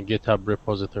the GitHub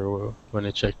repository when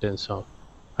I checked in, so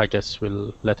I guess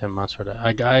we'll let him answer that.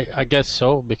 I guess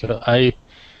so, because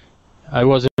I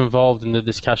was involved in the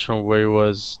discussion where he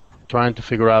was trying to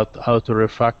figure out how to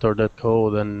refactor that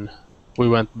code, and we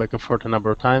went back and forth a number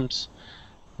of times.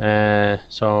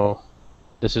 So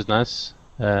this is nice.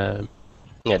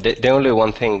 Yeah, the only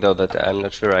one thing though that I'm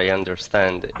not sure I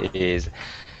understand is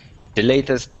the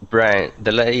latest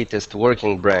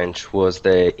working branch was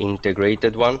the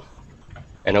integrated one,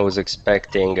 and I was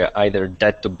expecting either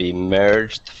that to be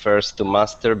merged first to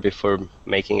master before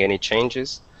making any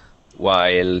changes,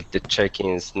 while the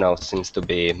check-ins now seems to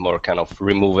be more kind of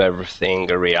remove everything,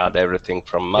 re-add everything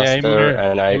from master,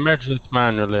 and I merged it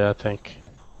manually, I think.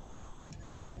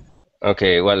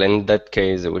 Okay, well, in that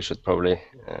case, we should probably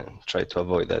try to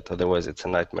avoid that. Otherwise, it's a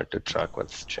nightmare to track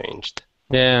what's changed.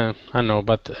 Yeah, I know,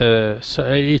 but so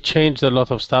it changed a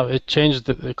lot of stuff. It changed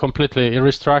completely. It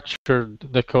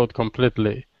restructured the code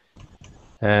completely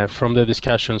from the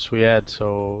discussions we had.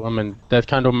 So, I mean, that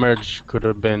kind of merge could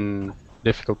have been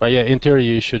difficult. But yeah, in theory,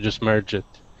 you should just merge it.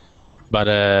 But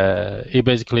he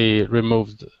basically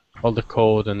removed all the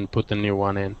code and put a new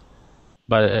one in.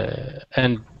 But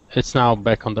and it's now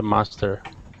back on the master.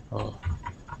 Oh.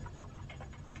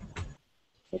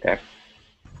 Okay.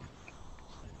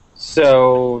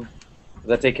 So, does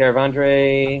that take care of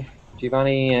Andre,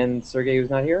 Giovanni, and Sergey, who's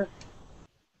not here?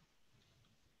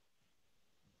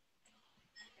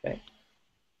 Okay.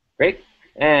 Great.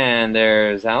 And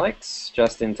there's Alex,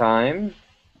 just in time,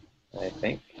 I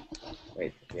think.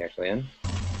 Wait, is he actually in?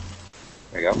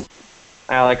 There you go.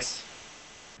 Hi, Alex.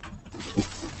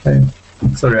 Hey.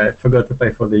 Sorry, I forgot to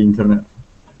pay for the internet.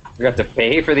 You have to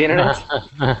pay for the internet?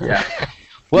 Yeah.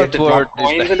 You have to drop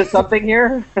coins into something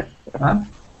here? Huh?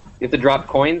 You have to drop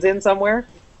coins in somewhere?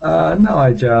 No,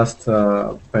 I just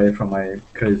pay from my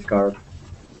credit card.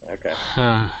 Okay.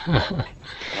 All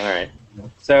right.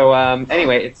 So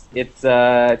anyway, it's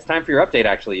time for your update.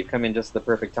 Actually, you've come in just the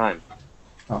perfect time.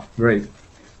 Oh, great.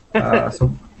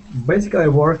 So basically, I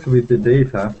worked with the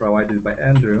data provided by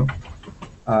Andrew.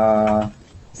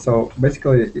 So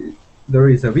basically, there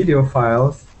is a video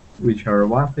files which are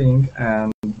one thing,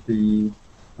 and the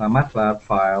MATLAB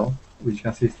file which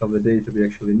consists of the data we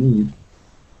actually need.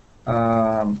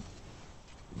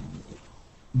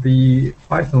 The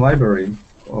Python library,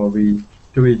 to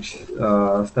which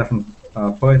Stefan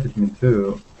pointed me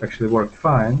to, actually worked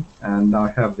fine, and now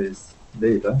I have this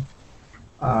data.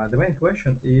 The main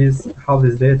question is how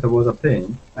this data was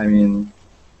obtained. I mean,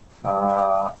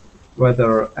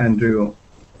 whether Andrew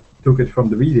took it from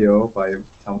the video by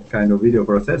some kind of video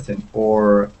processing,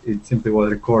 or it simply was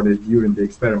recorded during the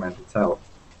experiment itself.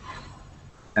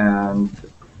 And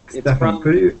Stefan,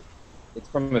 could you? It's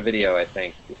from a video, I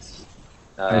think.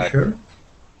 Are you sure?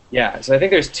 Yeah, so I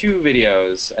think there's two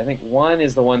videos. I think one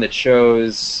is the one that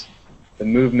shows the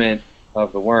movement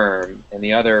of the worm, and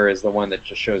the other is the one that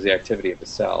just shows the activity of the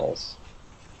cells.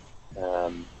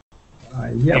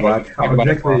 Yeah, but how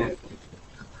exactly?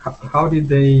 How did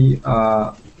they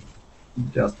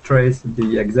just trace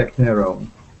the exact neuron?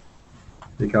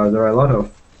 Because there are a lot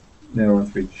of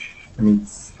neurons which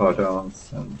emits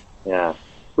photons and. Yeah.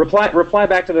 Reply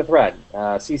back to the thread.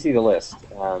 CC the list.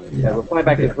 Reply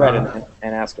back to the thread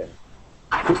and ask him.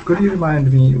 Could you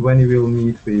remind me when you will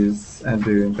meet with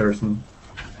Andrew in person?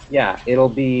 Yeah, it'll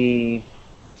be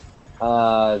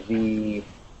the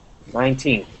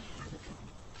 19th.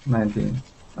 19.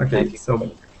 Okay,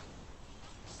 19th.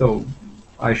 so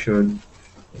I should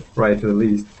write to the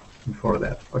list before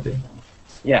that. Okay.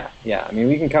 Yeah. I mean,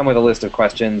 we can come with a list of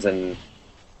questions, and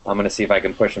I'm going to see if I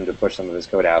can push him to push some of his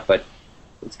code out. But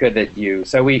it's good that you.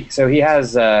 So he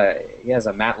has a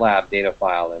MATLAB data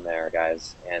file in there,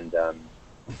 guys, and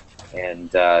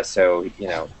so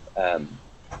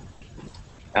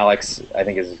Alex, I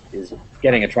think, is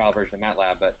getting a trial version of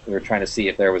MATLAB, but we were trying to see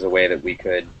if there was a way that we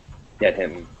could get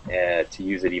him to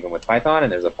use it even with Python,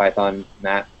 and there's a Python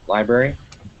mat library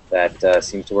that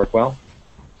seems to work well.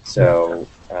 So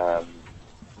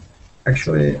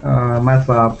actually,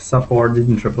 MATLAB support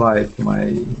didn't reply to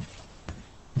my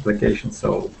application,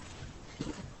 so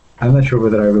I'm not sure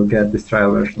whether I will get this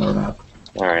trial version or not.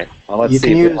 All right. Well, let's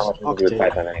see if how much we do with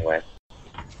Python anyway.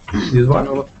 Use what?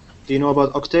 Do you know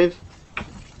about Octave?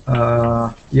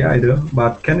 Yeah, I do.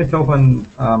 But can it open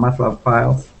MATLAB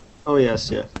files? Oh yes,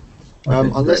 yeah.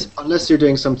 Okay, unless you're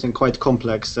doing something quite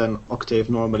complex, then Octave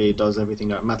normally does everything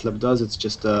that MATLAB does. It's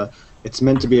just it's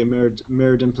meant to be a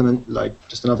mirrored implement, like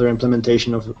just another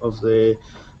implementation of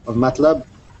MATLAB.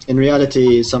 In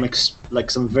reality, some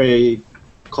very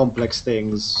complex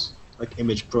things like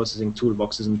image processing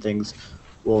toolboxes and things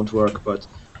won't work. But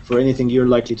for anything you're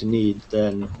likely to need,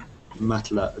 then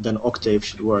Octave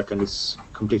should work, and it's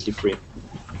completely free.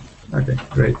 Okay,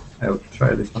 great. I'll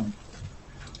try this one.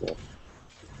 Cool.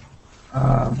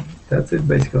 That's it,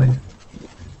 basically.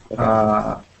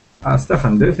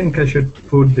 Stefan, do you think I should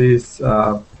put this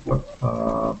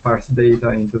parse data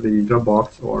into the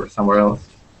Dropbox or somewhere else?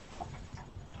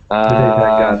 The data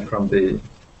I got from the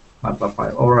MATLAB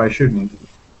file, or I shouldn't?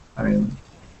 I mean.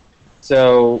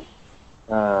 So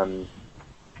the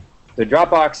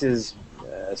Dropbox is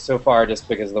so far, just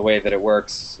because of the way that it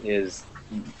works, is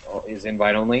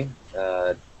invite only.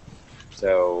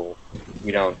 So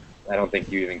I don't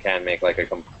think you even can make like you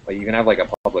can have like a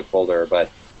public folder, but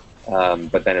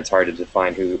then it's hard to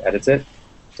define who edits it.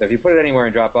 So if you put it anywhere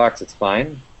in Dropbox, it's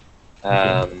fine.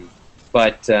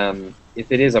 But if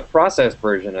it is a processed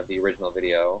version of the original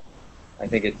video, I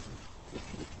think it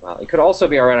could also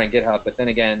be alright on GitHub. But then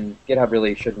again, GitHub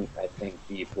really shouldn't, I think,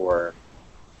 be for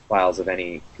files of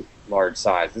any large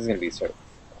size. This is going to be sort of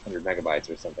 100 megabytes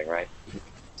or something, right?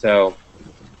 So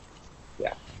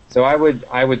yeah. So I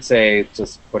would say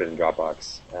just put it in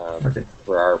Dropbox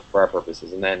for our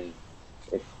purposes, and then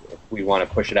if we want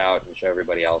to push it out and show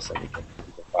everybody else, then we can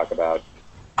talk about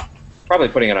probably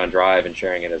putting it on Drive and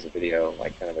sharing it as a video,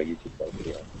 like kind of a YouTube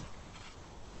video.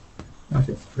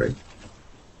 Okay, great.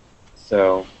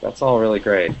 So that's all really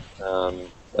great.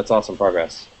 That's awesome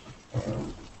progress.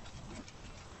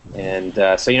 And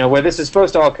so where this is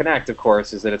supposed to all connect, of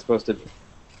course, is that it's supposed to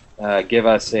give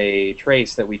us a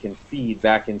trace that we can feed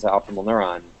back into Optimal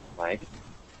Neuron, Mike,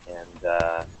 and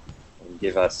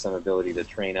give us some ability to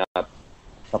train up a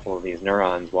couple of these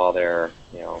neurons while they're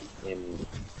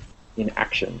in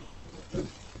action.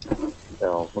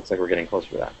 So looks like we're getting closer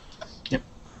to that. Yep.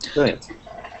 Brilliant.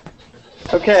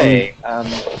 Okay.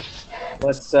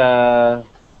 Let's. But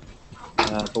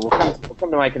we'll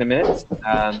come to Mike in a minute. Let's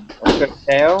go to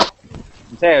Teo.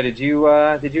 Teo, did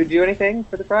you do anything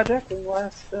for the project in the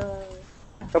last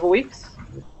couple weeks?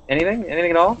 Anything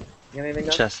at all? You got anything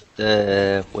done? Just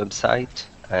the website,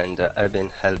 and I've been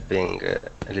helping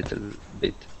a little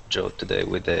bit Joe today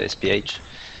with the SPH.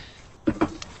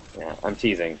 Yeah, I'm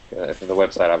teasing. The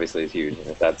website obviously is huge, and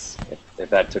if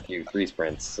that took you 3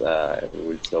 sprints, it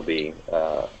would still be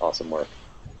awesome work.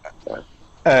 So.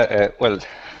 Well,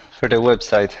 for the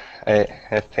website,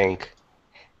 I think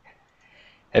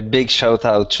a big shout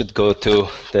out should go to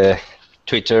the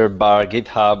Twitter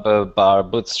 /GitHub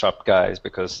 /Bootstrap guys,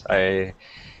 because I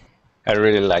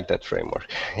really like that framework.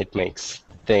 It makes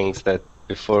things that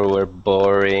before were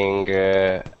boring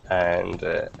and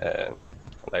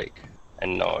like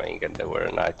annoying, and they were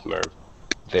a nightmare,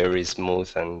 very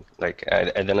smooth. And like I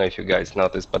don't know if you guys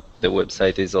noticed, but the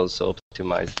website is also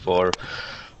optimized for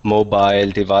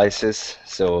mobile devices.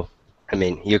 So I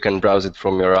mean, you can browse it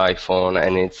from your iPhone,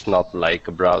 and it's not like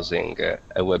browsing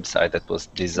a website that was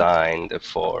designed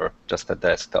for just a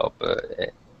desktop.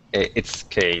 It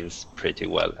scales pretty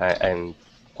well. I'm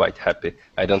quite happy.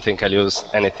 I don't think I'll use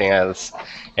anything else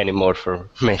anymore for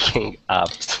making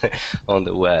apps on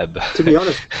the web. To be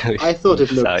honest, I thought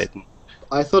it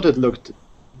looked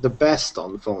the best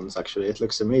on phones. Actually, it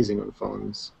looks amazing on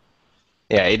phones.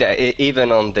 Yeah,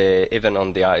 even on the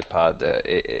iPad,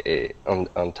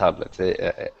 on tablets,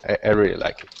 I really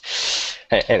like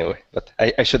it. Anyway, but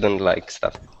I shouldn't like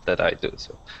stuff that I do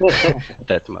so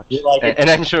that much. You like it? And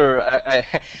I'm sure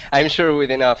I'm sure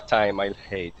with enough time I'll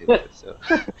hate it. So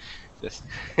just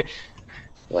I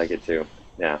like it too.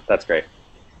 Yeah, that's great.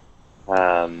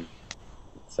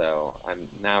 So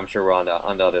I'm sure we're on to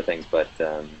other things, but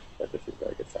this is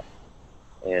very good stuff.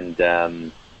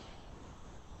 And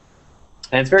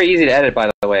it's very easy to edit, by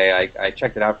the way. I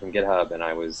checked it out from GitHub, and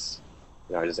I was,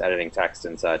 just editing text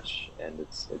and such, and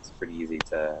it's pretty easy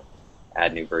to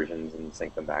add new versions and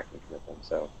sync them back and commit them.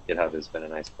 So GitHub has been a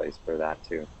nice place for that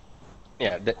too.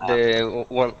 yeah, the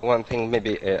one thing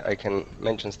maybe I can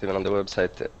mention, Stephen, on the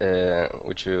website,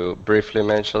 which you briefly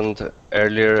mentioned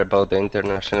earlier about the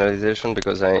internationalization,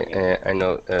 because I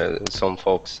know some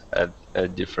folks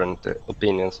had different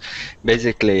opinions.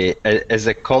 Basically, as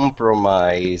a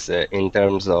compromise in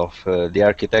terms of the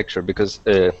architecture, because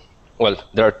well,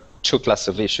 there are two classes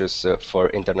of issues for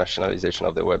internationalization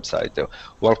of the website.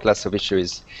 One class of issue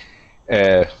is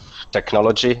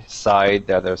technology side,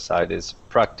 the other side is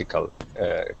practical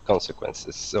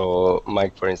consequences. So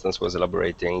Mike, for instance, was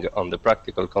elaborating on the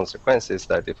practical consequences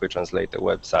that if we translate the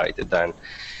website, then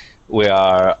we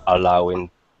are allowing,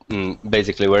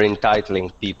 basically we're entitling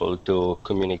people to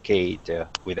communicate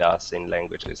with us in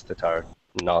languages that are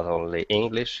not only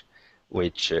English,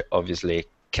 which obviously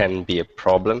can be a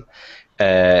problem.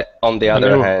 On the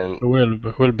other hand, it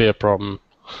will be a problem.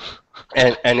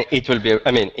 And it will be,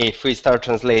 I mean, if we start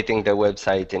translating the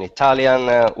website in Italian,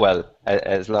 well,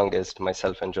 as long as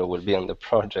myself and Joe will be on the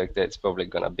project, it's probably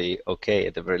going to be okay,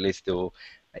 at the very least, to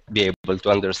be able to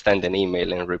understand an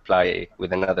email and reply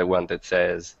with another one that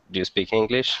says, do you speak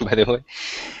English, by the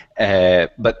way?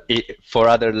 But for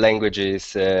other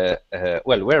languages,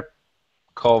 well, we're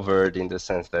covered in the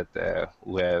sense that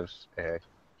we have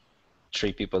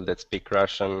 3 people that speak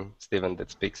Russian, Steven that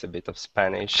speaks a bit of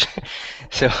Spanish.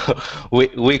 So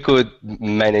we could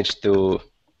manage to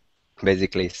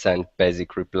basically send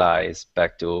basic replies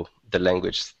back to the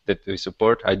language that we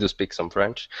support. I do speak some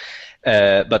French.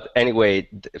 But anyway,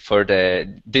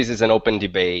 this is an open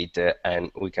debate, and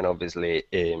we can obviously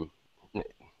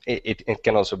it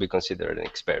can also be considered an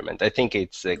experiment. I think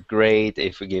it's great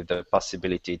if we give the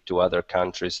possibility to other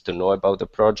countries to know about the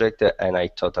project, and I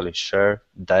totally share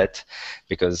that,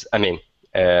 because, I mean,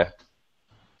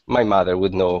 my mother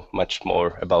would know much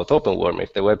more about OpenWorm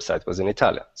if the website was in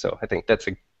Italian. So I think that's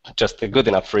just a good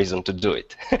enough reason to do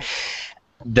it.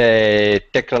 The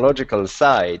technological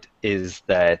side is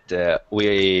that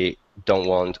we don't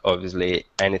want, obviously,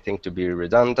 anything to be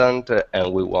redundant,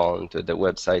 and we want the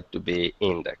website to be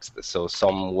indexed. So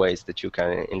some ways that you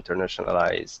can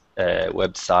internationalize a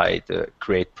website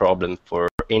create problem for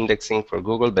indexing for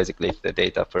Google. Basically, if the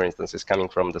data, for instance, is coming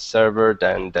from the server,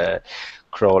 then the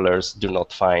crawlers do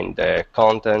not find the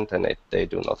content, and if they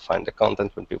do not find the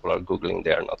content, when people are Googling,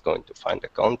 they are not going to find the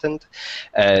content.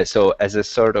 So as a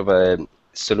sort of a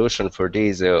solution for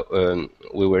this,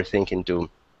 we were thinking to,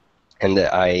 and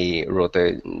I wrote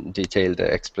a detailed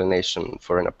explanation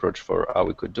for an approach for how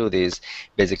we could do this,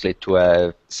 basically to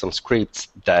have some scripts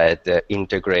that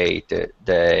integrate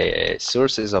the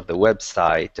sources of the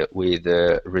website with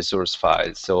resource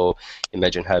files. So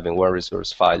imagine having one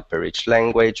resource file per each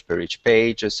language, per each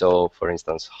page. So for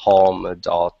instance,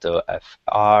 home.fr,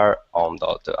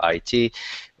 home.it,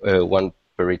 one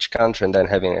per each country, and then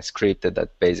having a script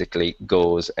that basically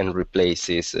goes and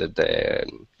replaces the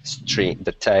string,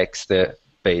 the text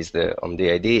based on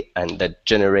the ID, and that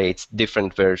generates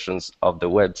different versions of the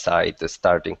website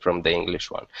starting from the English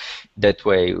one. That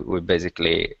way, we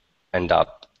basically end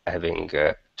up having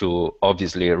to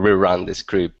obviously rerun the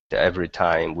script every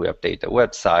time we update a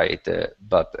website,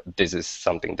 but this is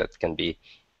something that can be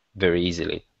very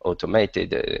easily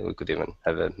automated. We could even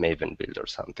have a Maven build or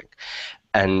something.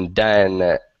 And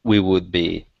then we would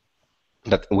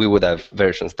have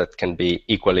versions that can be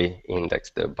equally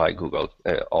indexed by Google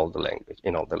in all the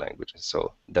languages.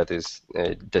 So that is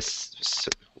this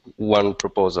one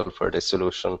proposal for the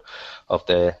solution of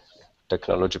the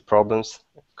technology problems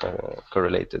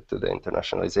correlated to the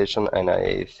internationalization. And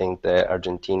I think the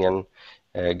Argentinian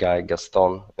guy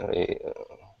Gaston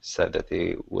said that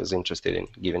he was interested in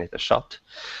giving it a shot.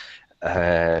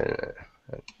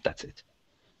 That's it.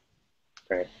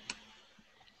 Great.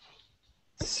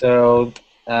 So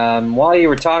while you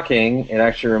were talking, it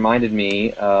actually reminded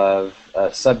me of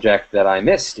a subject that I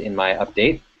missed in my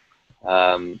update,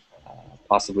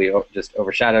 possibly just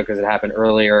overshadowed because it happened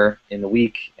earlier in the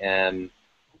week or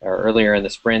earlier in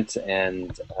the sprint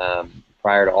and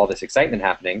prior to all this excitement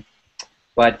happening.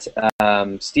 But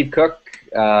Steve Cook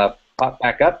popped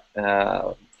back up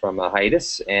from a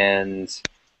hiatus and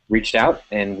reached out,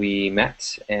 and we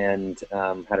met and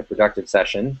had a productive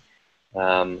session.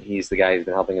 He's the guy who's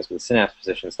been helping us with synapse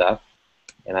position stuff.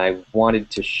 And I wanted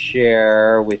to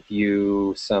share with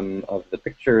you some of the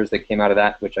pictures that came out of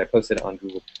that, which I posted on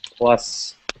Google+,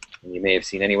 and you may have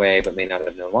seen anyway, but may not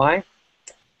have known why.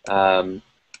 And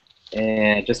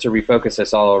just to refocus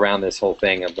us all around this whole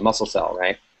thing of the muscle cell,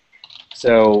 right?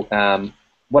 So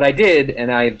what I did,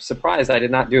 and I'm surprised I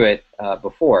did not do it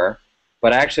before,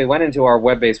 but I actually went into our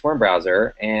web-based worm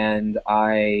browser, and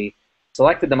I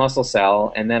selected the muscle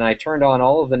cell, and then I turned on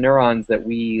all of the neurons that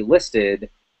we listed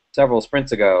several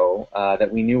sprints ago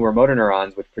that we knew were motor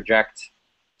neurons, which project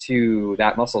to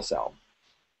that muscle cell.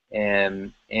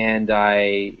 And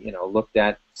I looked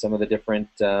at some of the different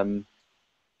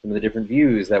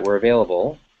views that were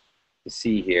available to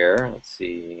see here. Let's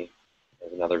see,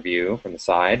 there's another view from the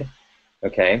side.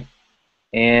 Okay,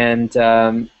 and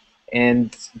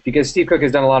because Steve Cook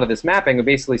has done a lot of this mapping, we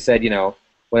basically said,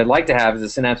 what I'd like to have is the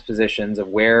synapse positions of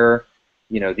where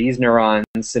these neurons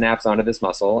synapse onto this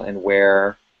muscle and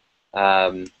where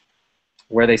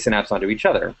they synapse onto each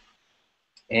other.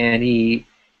 And he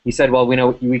said, well,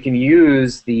 we can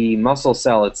use the muscle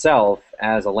cell itself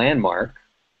as a landmark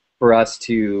for us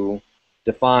to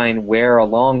define where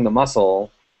along the muscle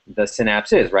the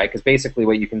synapse is, right? Because basically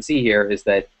what you can see here is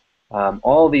that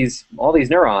all these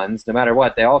neurons, no matter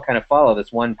what, they all kind of follow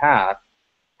this one path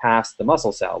past the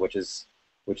muscle cell, which is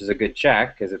a good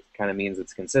check, because it kind of means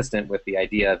it's consistent with the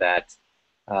idea that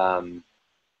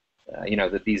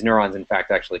that these neurons in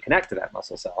fact actually connect to that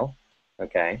muscle cell.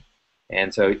 Okay,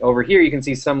 and so over here you can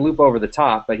see some loop over the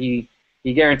top, but he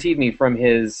guaranteed me from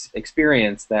his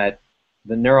experience that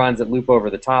the neurons that loop over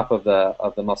the top of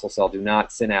the muscle cell do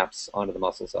not synapse onto the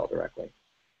muscle cell directly.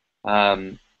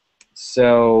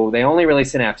 So they only really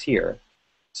synapse here.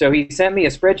 So he sent me a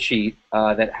spreadsheet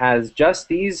that has just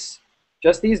these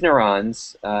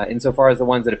neurons, insofar as the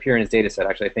ones that appear in his data set.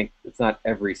 Actually, I think it's not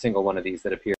every single one of these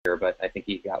that appear, but I think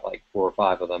he got like 4 or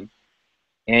 5 of them.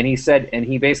 And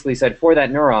he basically said, for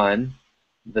that neuron,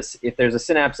 if there's a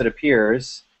synapse that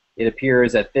appears, it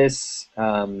appears at this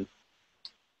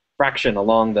fraction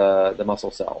along the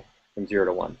muscle cell from 0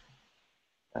 to 1.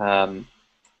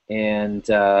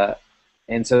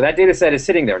 And so that data set is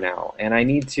sitting there now, and I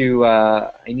need to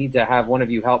have one of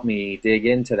you help me dig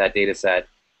into that data set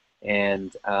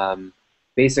and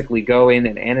basically go in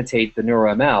and annotate the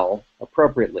NeuroML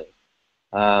appropriately.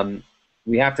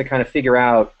 We have to kind of figure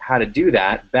out how to do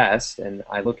that best, and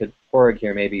I look at Porg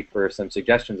here maybe for some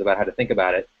suggestions about how to think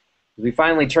about it. We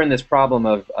finally turned this problem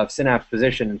of synapse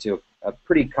position into a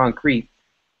pretty concrete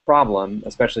problem,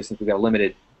 especially since we've got a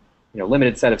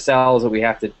limited set of cells that we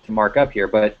have to mark up here.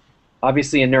 But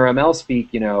obviously in NeuroML speak,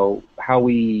 how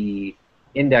we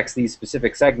index these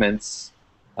specific segments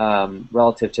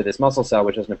relative to this muscle cell,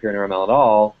 which doesn't appear in NeuroML at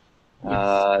all,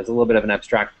 is a little bit of an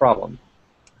abstract problem.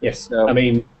 Yes, so, I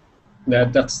mean,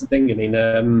 that's the thing. I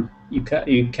mean, you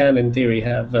can in theory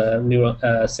have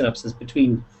synapses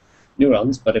between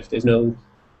neurons, but if there's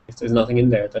nothing in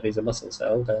there that is a muscle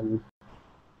cell, then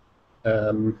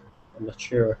I'm not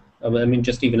sure. I mean,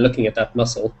 just even looking at that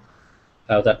muscle,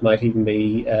 how that might even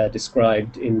be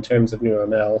described in terms of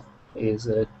NeuroML is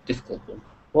a difficult one.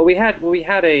 Well, we've had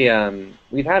a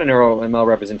NeuroML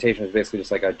representation, which is basically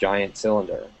just like a giant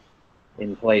cylinder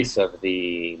in place of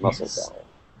the muscle cell.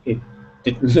 It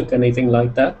didn't look anything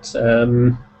like that.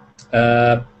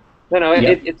 No,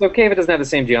 yeah. It's okay if it doesn't have the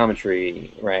same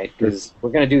geometry, right? Because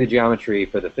we're going to do the geometry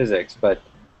for the physics, but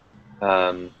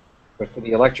for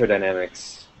the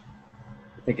electrodynamics,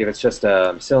 I think if it's just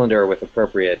a cylinder with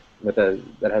that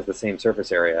has the same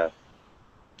surface area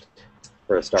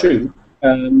for a start. True,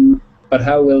 but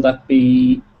how will that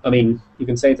be? I mean, you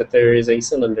can say that there is a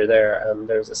cylinder there and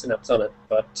there's a synapse on it,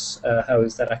 but how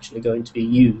is that actually going to be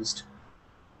used?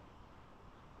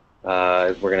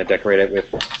 We're going to decorate it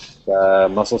with the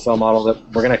muscle cell model that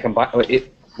we're going to combine. We're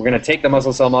going to take the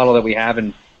muscle cell model that we have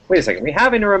and wait a second. We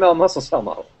have a NeuroML muscle cell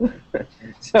model,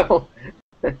 so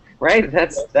right.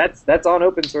 That's on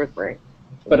open source brain.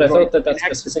 But I thought that's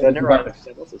just a single compartment.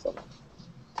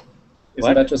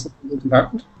 Isn't that just a single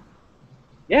compartment?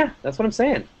 Yeah, that's what I'm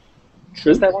saying.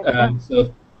 True. Just that one compartment.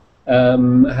 So,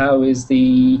 how is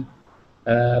the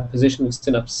position of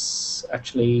synapse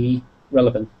actually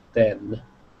relevant then?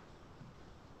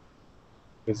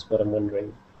 Is what I'm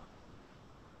wondering.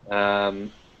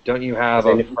 Don't you have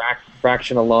a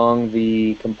fraction along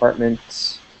the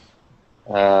compartment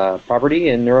property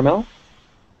in NeuroML?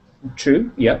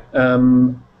 True, yeah.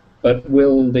 But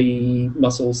will the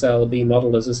muscle cell be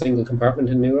modeled as a single compartment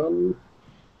in Neuron?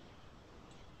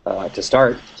 to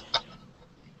start.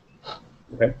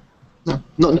 Okay.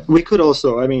 No, we could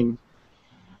also. I mean,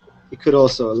 we could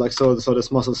also so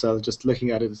this muscle cell. Just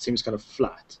looking at it, it seems kind of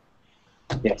flat.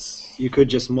 Yes. You could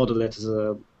just model it as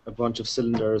a bunch of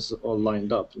cylinders all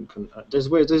lined up. And there's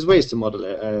ways to model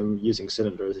it using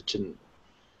cylinders. It shouldn't.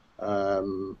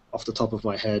 Off the top of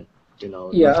my head,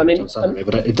 Yeah, I mean,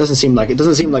 but it doesn't seem like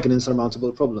an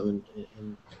insurmountable problem.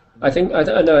 I think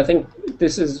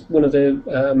this is one of the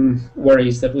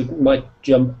worries that we might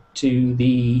jump to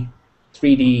the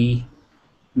 3D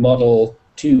model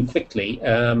too quickly.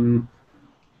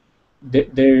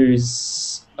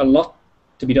 There's a lot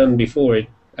to be done before it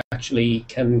actually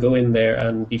can go in there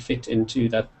and be fit into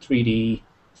that 3D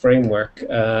framework.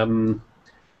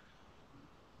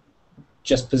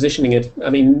 Just positioning it,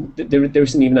 I mean, there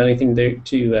isn't even anything there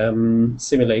to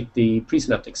simulate the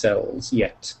presynaptic cells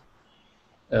yet.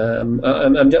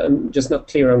 I'm just not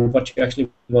clear on what you actually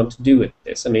want to do with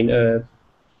this. I mean,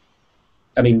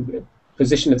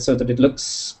 position it so that it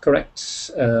looks correct.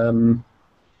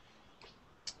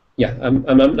 Yeah,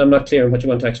 I'm not clear on what you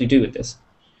want to actually do with this.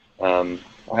 I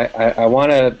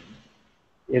want to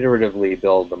iteratively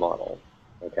build the model.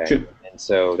 Okay. True. And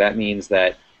so that means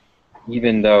that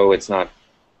even though it's not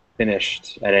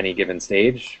finished at any given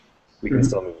stage, we can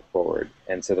still move it forward.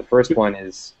 And so the first one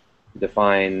is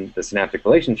define the synaptic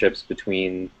relationships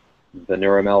between the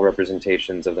neuromel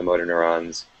representations of the motor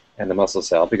neurons and the muscle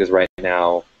cell, because right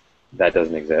now that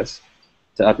doesn't exist.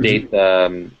 To update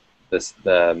the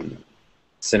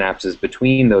synapses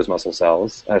between those muscle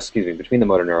cells, between the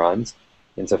motor neurons,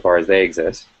 insofar as they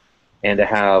exist, and to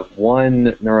have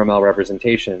one neuromel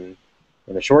representation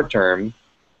in the short term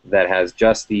that has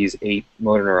just these 8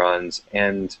 motor neurons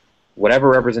and whatever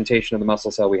representation of the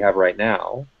muscle cell we have right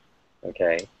now,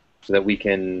 okay, so that we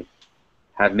can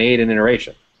have made an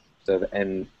iteration,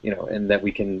 and that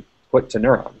we can put to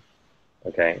neuron,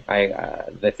 okay.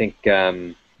 I think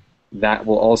that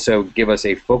will also give us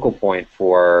a focal point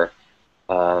for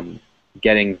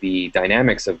getting the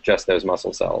dynamics of just those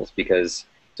muscle cells, because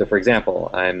so for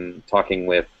example, I'm talking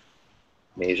with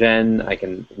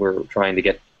Mei-Zhen, we're trying to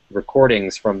get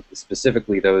recordings from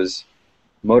specifically those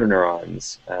motor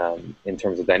neurons in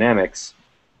terms of dynamics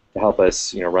to help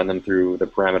us, run them through the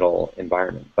pyramidal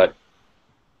environment. But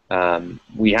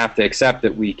we have to accept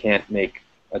that we can't make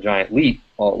a giant leap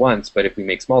all at once. But if we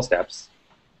make small steps,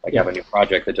 like have a new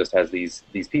project that just has these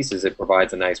pieces, it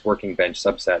provides a nice working bench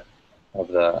subset of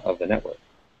the network.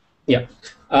 Yeah,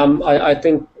 I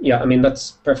think, I mean,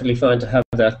 that's perfectly fine to have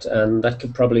that, and that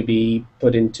could probably be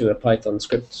put into a Python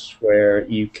script where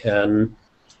you can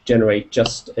generate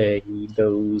just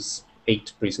those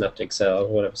 8 presynaptic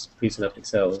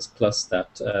cells plus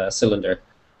that cylinder,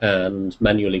 and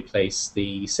manually place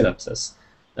the synapses.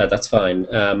 That's fine.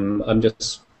 I'm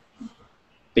just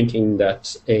thinking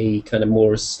that a kind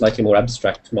of slightly more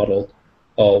abstract model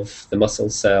of the muscle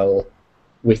cell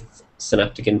with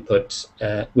synaptic input,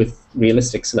 with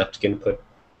realistic synaptic input,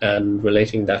 and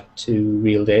relating that to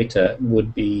real data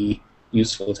would be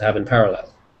useful to have in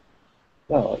parallel.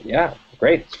 Well, yeah,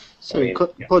 great. So,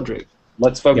 Podrick,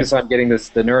 let's focus on getting the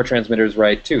neurotransmitters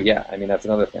right too. Yeah, I mean that's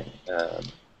another thing.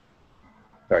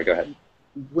 Sorry, go ahead.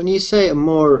 When you say a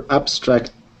more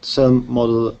abstract cell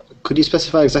model, could you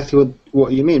specify exactly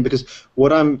what you mean? Because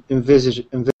what I'm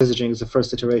envisaging is the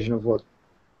first iteration of what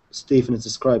Stephen is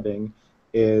describing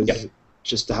is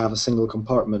just to have a single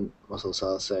compartment muscle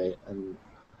cell, say, and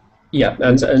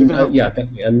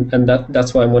definitely, and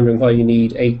that's why I'm wondering why you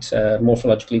need 8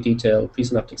 morphologically detailed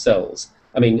presynaptic cells.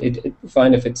 I mean, it's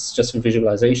fine if it's just for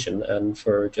visualization and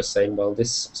for just saying, well,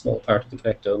 this small part of the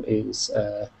connectome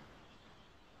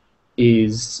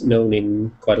is known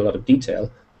in quite a lot of detail,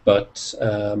 but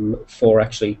for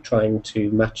actually trying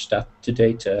to match that to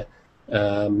data,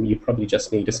 you probably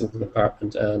just need a single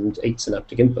compartment and 8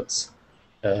 synaptic inputs.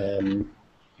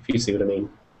 If you see what I mean.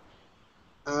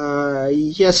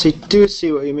 Yes, I do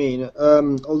see what you mean.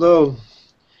 Although,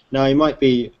 now I might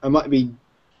be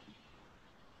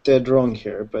dead wrong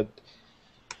here, but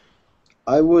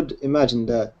I would imagine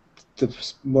that the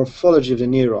morphology of the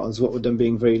neurons, what with them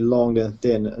being very long and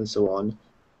thin and so on,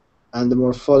 and the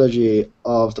morphology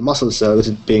of the muscle cell, with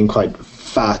it being quite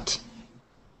fat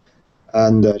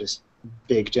and just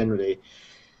big generally.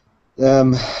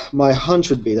 My hunch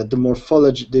would be that the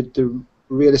morphology, the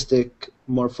realistic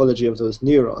morphology of those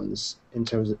neurons, in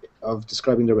terms of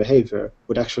describing their behavior,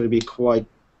 would actually be quite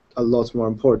a lot more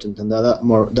important, and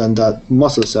that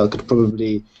muscle cell could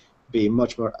probably be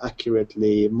much more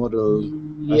accurately modeled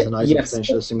as an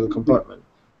isopotential single compartment.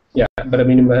 Yeah, but I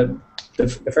mean,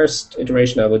 the first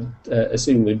iteration I would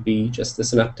assume would be just the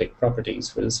synaptic properties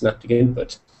for the synaptic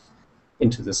input.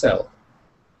 into the cell.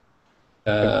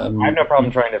 I have no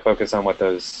problem trying to focus on what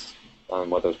those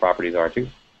properties are too.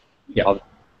 Yeah.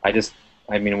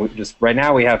 I mean, right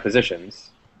now we have positions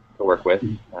to work with,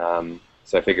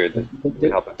 so I figured that it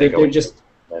would help if they go just.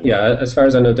 Yeah, as far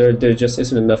as I know, there just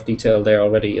isn't enough detail there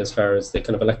already as far as the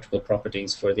kind of electrical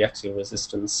properties for the axial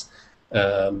resistance,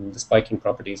 the spiking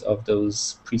properties of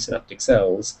those presynaptic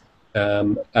cells.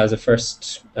 As a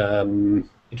first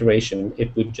iteration,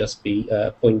 it would just be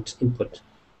a point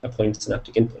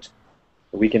synaptic input.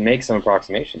 We can make some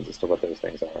approximations as to what those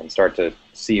things are and start to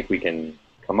see if we can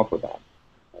come up with that.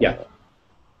 Yeah.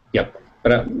 Yeah.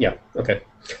 But yeah. Okay.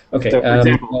 Okay. So, for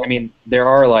example, I mean, there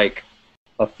are like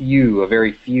a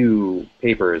very few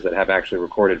papers that have actually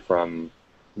recorded from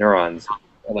neurons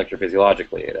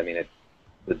electrophysiologically. I mean,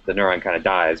 the neuron kind of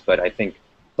dies, but I think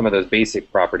some of those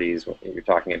basic properties you're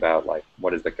talking about, like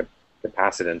what is the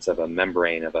capacitance of a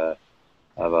membrane of a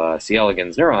C.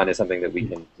 elegans neuron, is something that we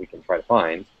can try to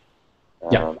find.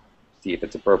 See if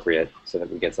it's appropriate, so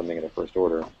that we get something in the first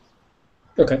order.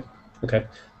 Okay. Okay.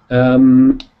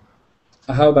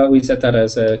 How about we set that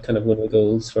as a kind of one of the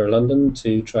goals for London,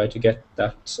 to try to get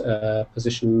that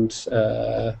positioned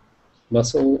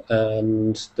muscle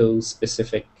and those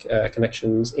specific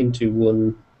connections into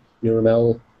one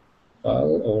NeurML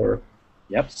file, or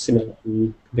similar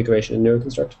configuration in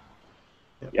NeuroConstruct?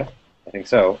 Yep, I think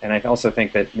so. And I also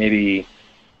think that maybe,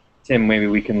 Tim, maybe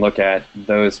we can look at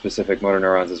those specific motor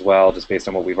neurons as well, just based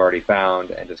on what we've already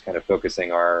found, and just kind of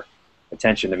focusing our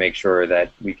attention to make sure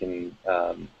that we can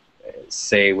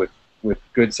say with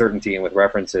good certainty and with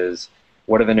references,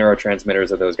 what are the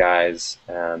neurotransmitters of those guys,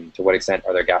 to what extent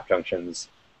are there gap junctions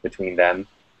between them,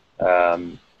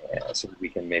 so we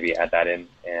can maybe add that in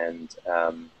and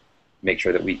make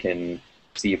sure that we can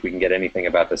see if we can get anything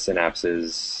about the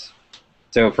synapses.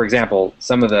 So, for example,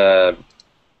 some of the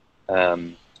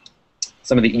EM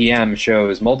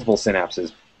shows multiple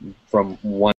synapses from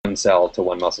one cell to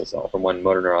one muscle cell, from one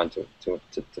motor neuron to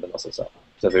the muscle cell.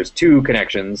 So if there's two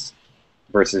connections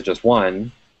versus just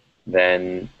one,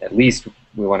 then at least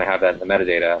we want to have that in the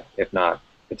metadata. If not,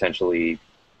 potentially,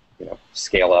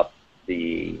 scale up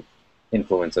the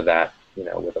influence of that,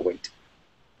 with a weight.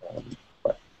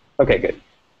 But okay, good.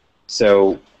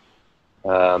 So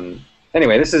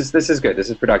anyway, this is good. This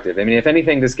is productive. I mean, if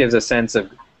anything, this gives a sense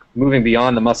of moving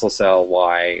beyond the muscle cell.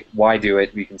 Why do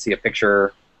it? We can see a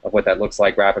picture of what that looks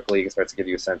like graphically. It starts to give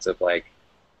you a sense of like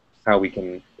how we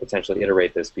can potentially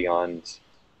iterate this beyond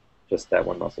just that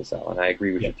one muscle cell. And I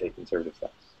agree we should take conservative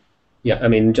steps. Yeah, I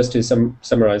mean, just to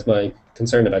summarize my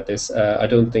concern about this, I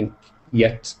don't think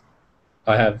yet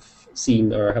I have seen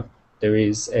there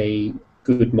is a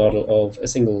good model of a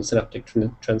single synaptic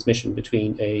transmission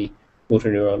between a motor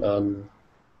neuron on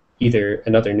either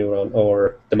another neuron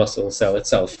or the muscle cell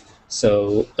itself.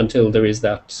 So until there is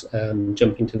that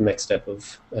jumping to the next step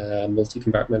of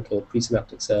multi-compartmental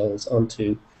presynaptic cells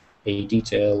onto a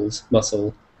detailed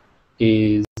muscle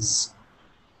is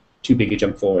too big a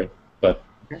jump forward. But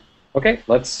okay,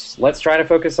 let's try to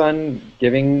focus on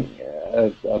giving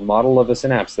a model of a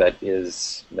synapse that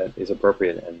is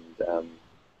appropriate, and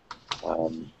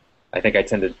I think I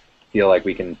tend to feel like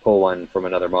we can pull one from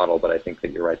another model, but I think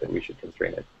that you're right that we should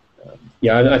constrain it.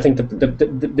 Yeah, I think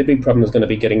the big problem is going to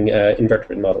be getting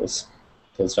invertebrate models.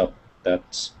 Full stop.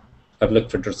 That I've looked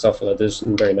for Drosophila. There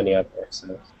isn't very many out there.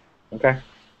 So. Okay.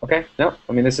 No,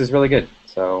 I mean, this is really good.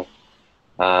 So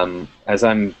as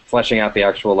I'm fleshing out the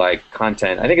actual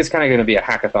content, I think it's kind of going to be a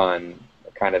hackathon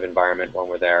kind of environment when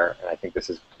we're there, and I think this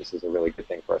is a really good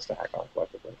thing for us to hack on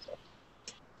collectively. So.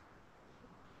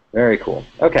 Very cool.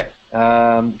 Okay,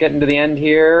 getting to the end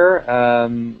here.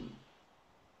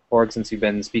 Borg, since you've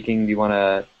been speaking, do you want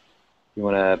to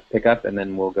pick up, and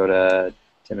then we'll go to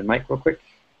Tim and Mike real quick?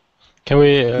 Can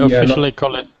we officially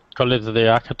call it the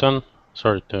hackathon?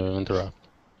 Sorry to interrupt.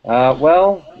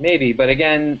 Well, maybe, but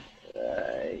again,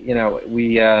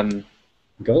 we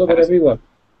go whatever you want.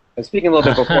 I was speaking a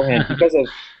little bit beforehand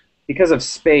because of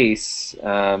space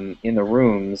in the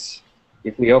rooms.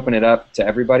 If we open it up to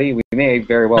everybody, we may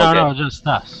very well No, just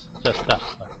us.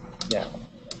 Yeah.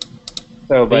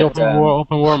 So, the but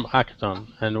OpenWorm hackathon,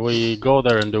 and we go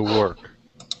there and do work.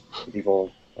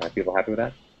 People happy with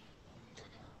that?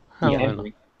 Yeah.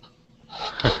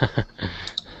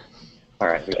 All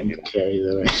right, we can do that.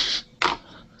 Either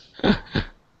way.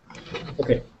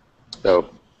 Okay. So,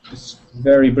 just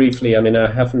very briefly, I mean,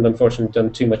 I haven't unfortunately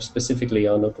done too much specifically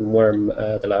on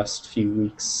OpenWorm the last few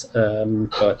weeks,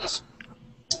 but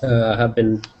I have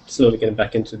been slowly getting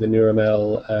back into the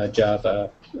NeurML Java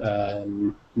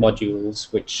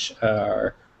modules, which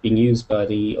are being used by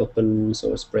the open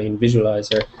source brain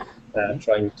visualizer,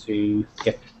 trying to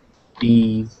get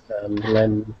bees and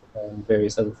lem and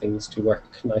various other things to work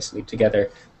nicely together.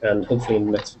 And hopefully in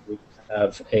the next week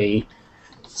have a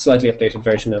slightly updated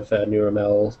version of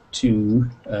NeurML 2,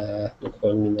 we're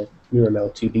calling it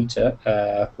NeurML 2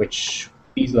 beta, which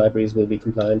these libraries will be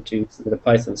compliant to, some of the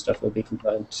Python stuff will be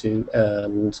compliant to,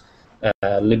 and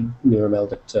libNeurML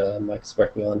that Mike's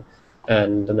working on,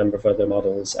 and a number of other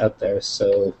models out there.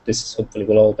 So this hopefully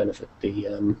will all benefit the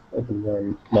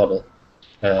OpenWorm model.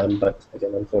 But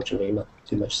again, unfortunately, not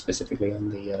too much specifically on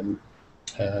the,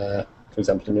 for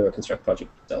example, the NeuroConstruct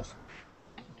project itself.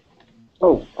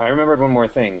 Oh, I remembered one more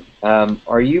thing.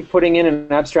 Are you putting in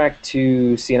an abstract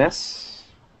to CNS?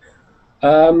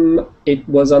 It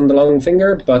was on the long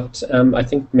finger, but I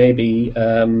think maybe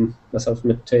myself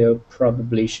and Matteo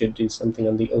probably should do something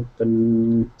on the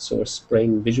open source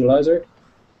brain visualizer.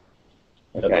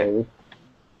 I don't know.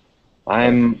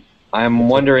 I'm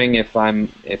wondering if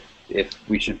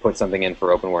we should put something in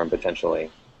for OpenWorm potentially,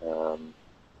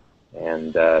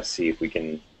 and see if we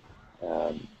can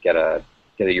get a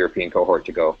European cohort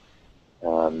to go.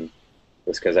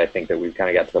 Just because I think that we've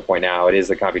kind of got to the point now. It is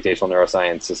the Computational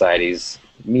Neuroscience Society's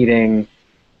meeting.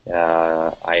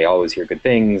 I always hear good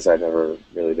things. I've never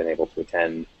really been able to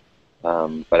attend,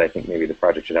 but I think maybe the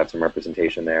project should have some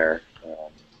representation there.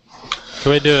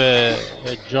 Can we do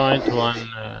a joint one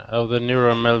of the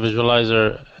NeurML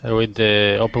visualizer with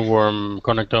the OpenWorm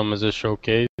connectome as a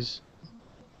showcase?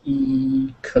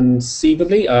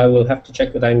 Conceivably, I will have to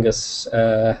check with Angus,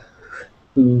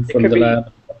 who from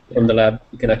the lab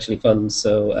you can actually fund.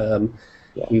 So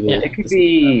we will. It could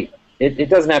be. It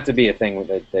doesn't have to be a thing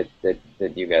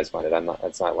that you guys funded. I'm not.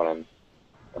 That's not what I'm.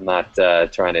 I'm not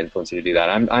trying to influence you to do that.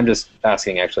 I'm just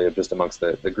asking actually just amongst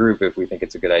the group if we think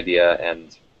it's a good idea,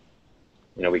 and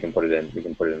we can put it in. We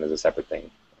can put it in as a separate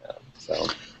thing. So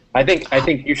I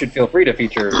think you should feel free to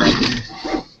feature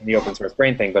in the open source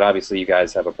brain thing. But obviously you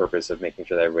guys have a purpose of making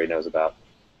sure that everybody knows about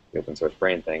the open source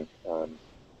brain thing.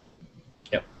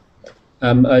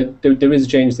 There is a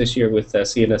change this year with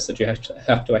CNS that you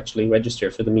have to actually register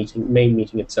for the main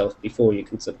meeting itself before you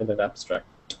can submit an abstract.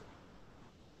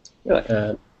 Really?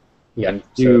 Yeah. And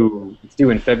it's due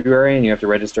in February, and you have to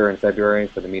register in February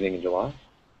for the meeting in July?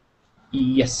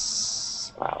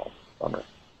 Yes. Wow, bummer.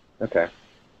 Okay,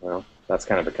 well, that's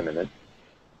kind of a commitment.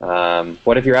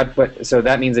 What if so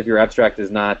that means if your abstract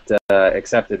is not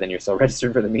accepted, then you're still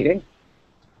registered for the meeting?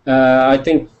 I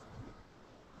think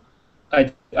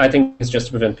it's just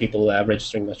to prevent people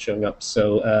registering not showing up,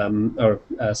 so or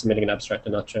submitting an abstract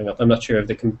and not showing up. I'm not sure of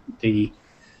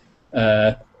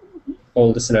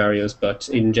all the scenarios, but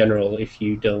in general, if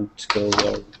you don't go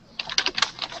or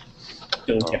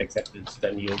don't get accepted,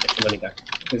 then you'll get your money back.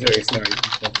 There's various scenarios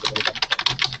you don't get money back.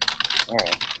 All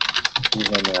right.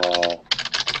 Even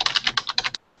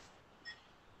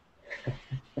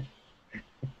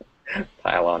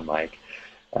pile on, Mike.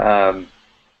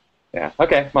 Yeah.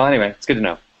 Okay. Well, anyway, it's good to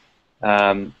know.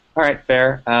 All right.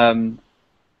 Fair.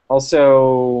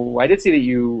 Also, I did see that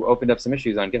you opened up some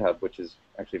issues on GitHub, which is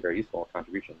actually a very useful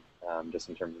contribution, just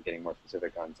in terms of getting more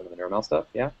specific on some of the NeurML stuff.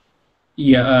 Yeah.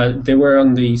 Yeah, they were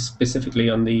specifically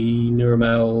on the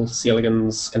NeurML C.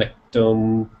 elegans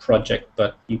connectome project,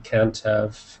 but you can't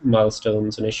have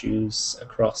milestones and issues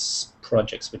across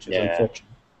projects, which is unfortunate.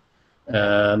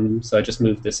 So I just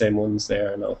moved the same ones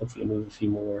there, and I'll hopefully move a few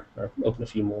more, or open a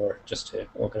few more, just to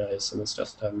organize some of the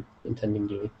stuff that I'm intending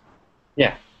doing.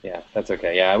 Yeah, that's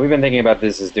okay. Yeah, we've been thinking about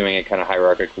this as doing it kind of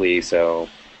hierarchically, so,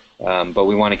 but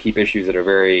we want to keep issues that are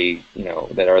very,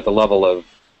 that are at the level of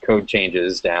code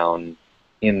changes down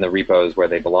in the repos where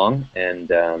they belong, and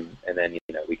then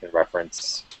we can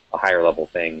reference a higher level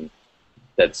thing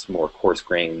that's more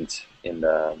coarse-grained in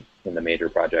the major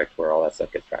project where all that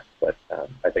stuff gets tracked. But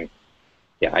I think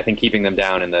keeping them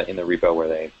down in the repo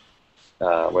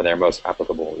where they're most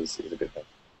applicable is a good thing.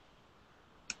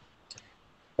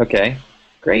 Okay,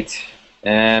 great.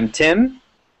 Tim?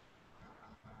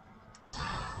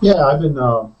 Yeah, I've been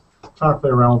trying to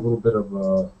play around with a little bit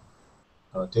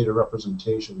of data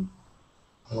representation.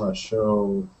 I want to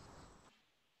show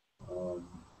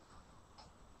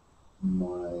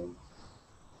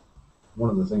one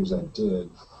of the things I did.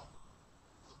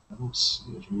 I don't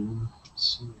see it here.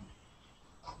 Let's see.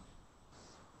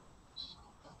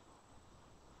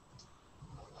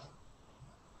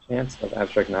 Chance of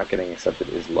abstract not getting accepted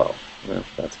is low. No,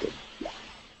 that's good.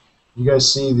 You guys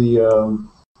see the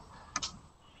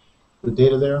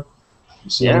data there? You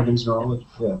see elegans knowledge?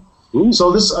 Yeah. Ooh.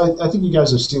 So this, I think you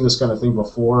guys have seen this kind of thing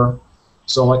before.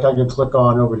 So like I can click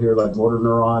on over here like motor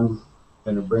neuron,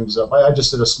 and it brings up, I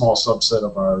just did a small subset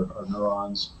of our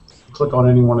neurons. Click on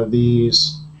any one of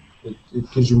these,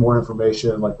 it gives you more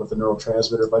information, like with the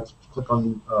neurotransmitter. If I click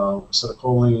on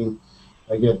acetylcholine,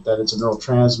 I get that it's a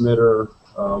neurotransmitter.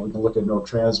 We can look at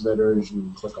neurotransmitters. You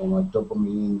can click on like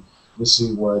dopamine. You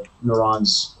see what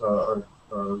neurons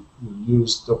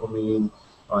use dopamine.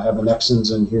 I have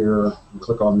annexins in here. You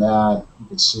click on that. You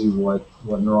can see what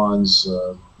neurons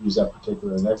use that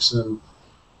particular annexin.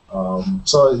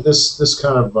 So this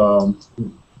kind of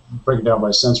break it down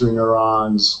by sensory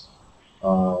neurons.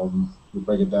 We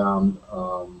break it down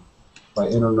by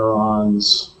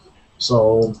interneurons.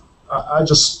 So I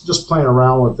just playing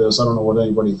around with this. I don't know what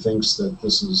anybody thinks that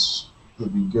this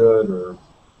would be good or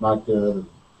not good.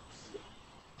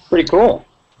 Pretty cool.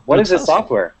 What is this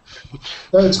software?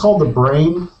 It's called The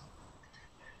Brain.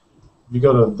 You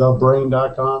go to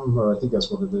thebrain.com, or I think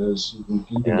that's what it is. You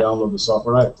can download the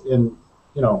software. I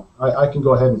can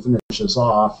go ahead and finish this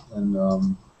off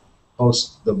and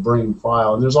post the Brain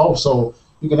file. And there's also,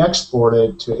 you can export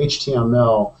it to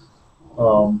HTML,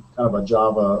 kind of a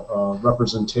Java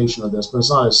representation of this, but it's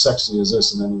not as sexy as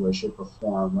this in any way, shape, or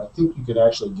form. I think you could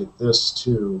actually get this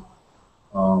to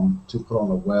put on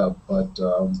the web, but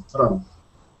I don't know.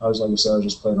 Like I said, I was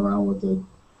just playing around with it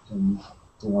and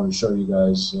wanted to show you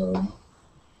guys,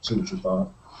 see what you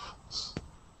thought.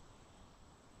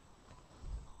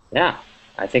 Yeah,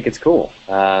 I think it's cool.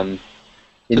 It'd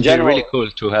be really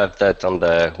cool to have that on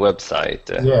the website.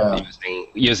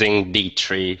 Using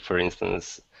D3, for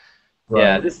instance. Right.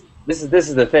 Yeah, this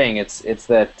is the thing. It's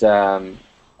that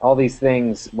all these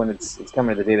things, when it's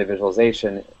coming to the data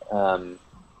visualization,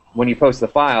 when you post the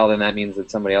file, then that means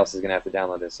that somebody else is going to have to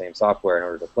download the same software in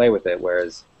order to play with it.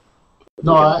 Whereas,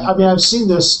 no, I mean I've seen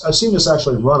this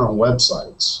actually run on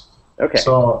websites. Okay.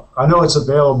 So I know it's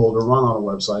available to run on a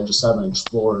website. I just haven't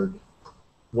explored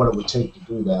what it would take to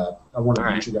do that. I wanted to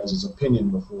get you guys'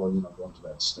 opinion before going to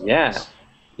that step.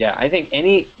 Yeah. I think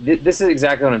this is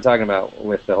exactly what I'm talking about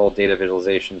with the whole data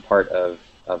visualization part of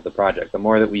the project. The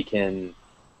more that we can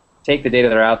take the data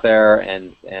that are out there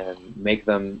and make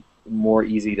them more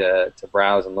easy to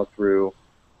browse and look through.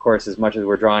 Of course, as much as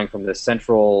we're drawing from this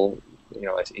central,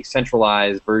 a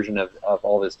centralized version of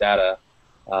all this data,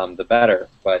 the better.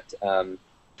 But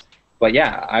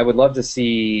yeah, I would love to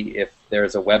see if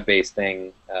there's a web-based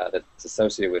thing that's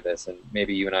associated with this, and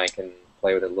maybe you and I can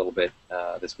play with it a little bit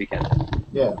this weekend.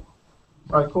 Yeah.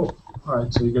 All right, cool. All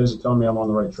right, so you guys are telling me I'm on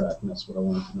the right track, and that's what I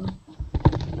wanted to know.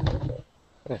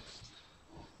 Yeah.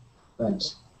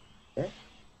 Thanks.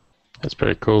 That's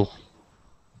pretty cool.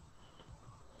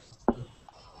 All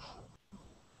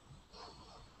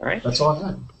right. That's all I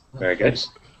had. Very good.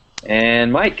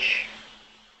 And Mike.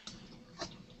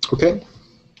 Okay.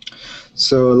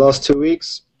 So last 2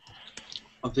 weeks,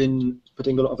 I've been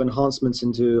putting a lot of enhancements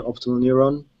into Optimal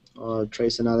Neuron,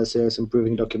 trace analysis,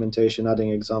 improving documentation,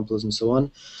 adding examples, and so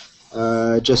on.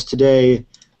 Just today,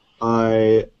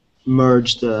 I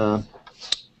merged the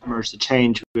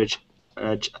change which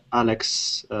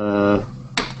Alex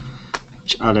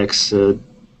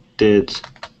did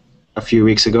a few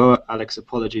weeks ago. Alex,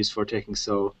 apologies for taking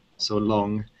so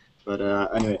long, but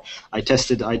anyway, I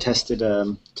tested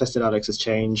Alex's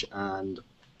change and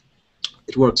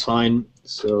it works fine.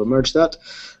 So merge that.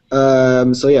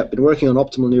 So yeah, been working on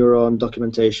Optimal Neuron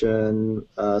documentation,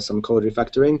 some code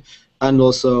refactoring, and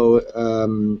also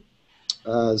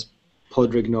as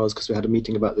Podrig knows, because we had a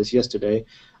meeting about this yesterday,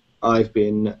 I've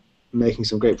been making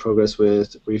some great progress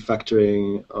with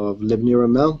refactoring of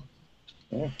libneuronML.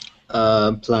 Yeah.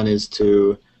 Plan is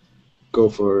to go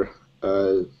for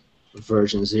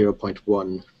version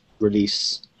 0.1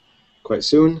 release quite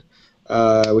soon,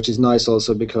 which is nice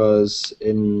also because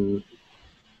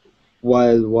while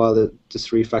I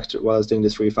was doing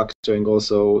this refactoring,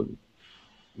 also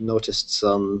noticed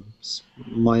some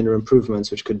minor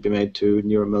improvements which could be made to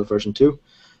NeuronML version 2.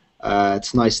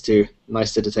 It's nice to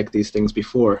detect these things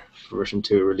before version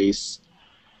 2 release,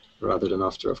 rather than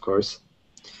after, of course.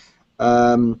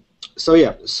 So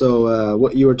yeah,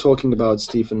 what you were talking about,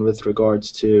 Stephen, with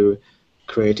regards to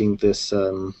creating this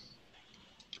model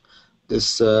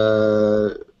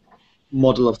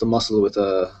of the muscle with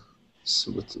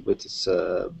its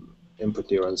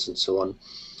input neurons and so on.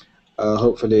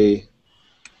 Hopefully,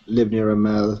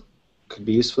 libneuronML could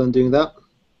be useful in doing that.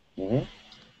 Mm-hmm.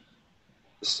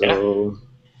 So,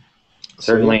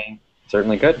 certainly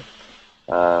good.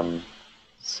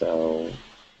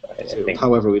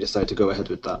 However we decide to go ahead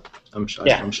with that, I'm sure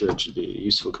it should be a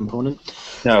useful component.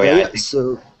 No, yeah.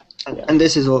 And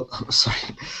this is all. Sorry.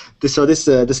 This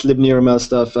libneuronML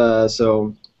stuff.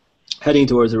 So heading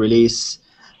towards a release.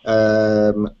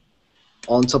 On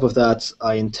top of that,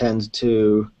 I intend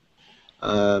to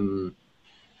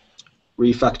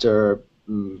refactor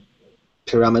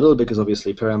pyramidal, because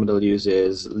obviously pyramidal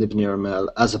uses libneurml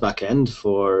as a backend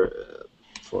for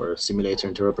simulator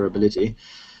interoperability.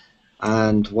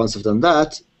 And once I've done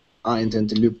that, I intend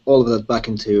to loop all of that back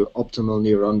into optimal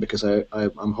neuron, because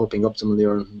I'm hoping optimal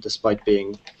neuron, despite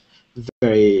being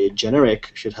very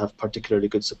generic, should have particularly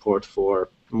good support for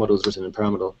models written in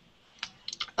pyramidal.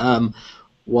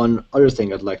 One other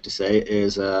thing I'd like to say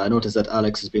is I noticed that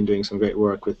Alex has been doing some great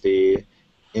work with the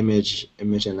image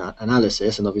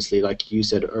analysis, and obviously, like you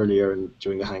said earlier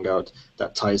during the Hangout,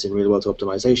 that ties in really well to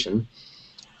optimization.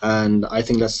 And I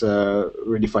think that's a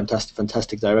really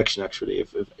fantastic direction, actually.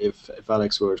 If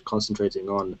Alex were concentrating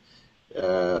on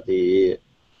the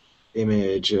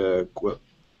image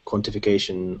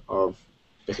quantification of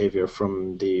behavior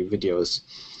from the videos,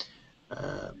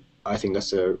 I think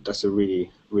that's a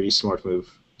really smart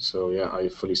move. So yeah, I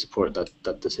fully support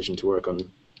that decision to work on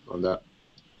that.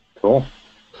 Cool.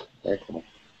 Very cool.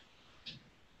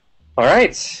 All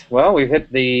right. Well, we've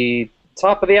hit the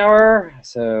top of the hour,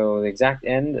 so the exact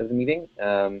end of the meeting.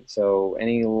 So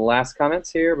any last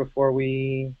comments here before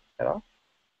we head off?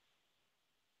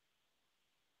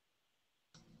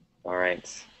 All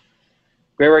right.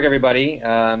 Great work, everybody. We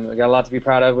got a lot to be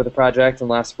proud of with the project and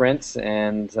last sprint,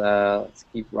 and let's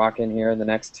keep rocking here in the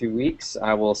next 2 weeks.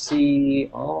 I will see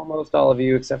almost all of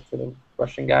you except for the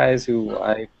Russian guys, who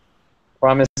I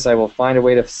promise I will find a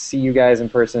way to see you guys in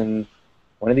person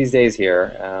one of these days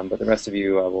here, but the rest of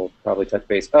you I will probably touch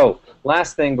base. Oh,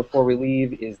 last thing before we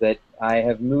leave is that I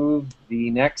have moved the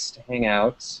next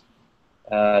Hangout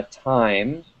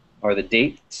time, or the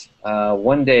date,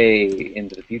 1 day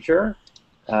into the future,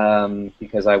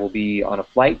 because I will be on a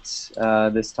flight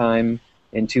this time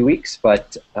in 2 weeks,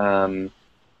 but I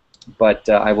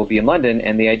will be in London,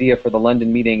 and the idea for the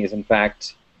London meeting is, in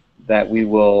fact, that we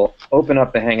will open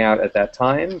up the Hangout at that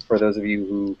time for those of you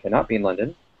who cannot be in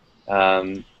London.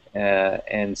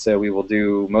 And so we will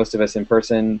do most of us in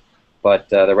person, but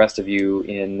the rest of you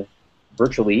in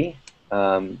virtually.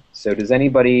 So does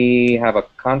anybody have a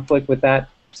conflict with that?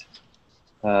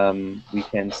 We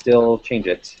can still change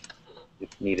it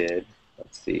if needed.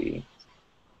 Let's see.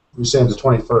 You're saying the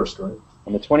 21st, right?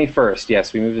 On the 21st,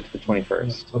 yes, we moved it to the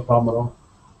 21st. No problem at all.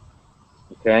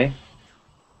 Okay.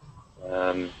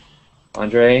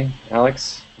 Andre,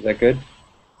 Alex, is that good?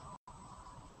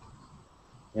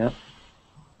 Yeah.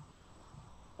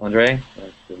 Andre?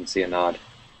 I didn't see a nod.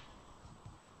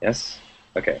 Yes?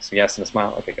 Okay, so yes and a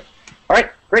smile. Okay, good. All right,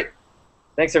 great.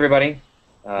 Thanks, everybody.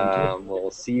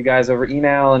 We'll see you guys over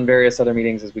email and various other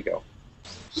meetings as we go.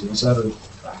 See you Saturday.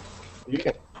 Bye,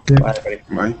 everybody.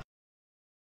 Bye.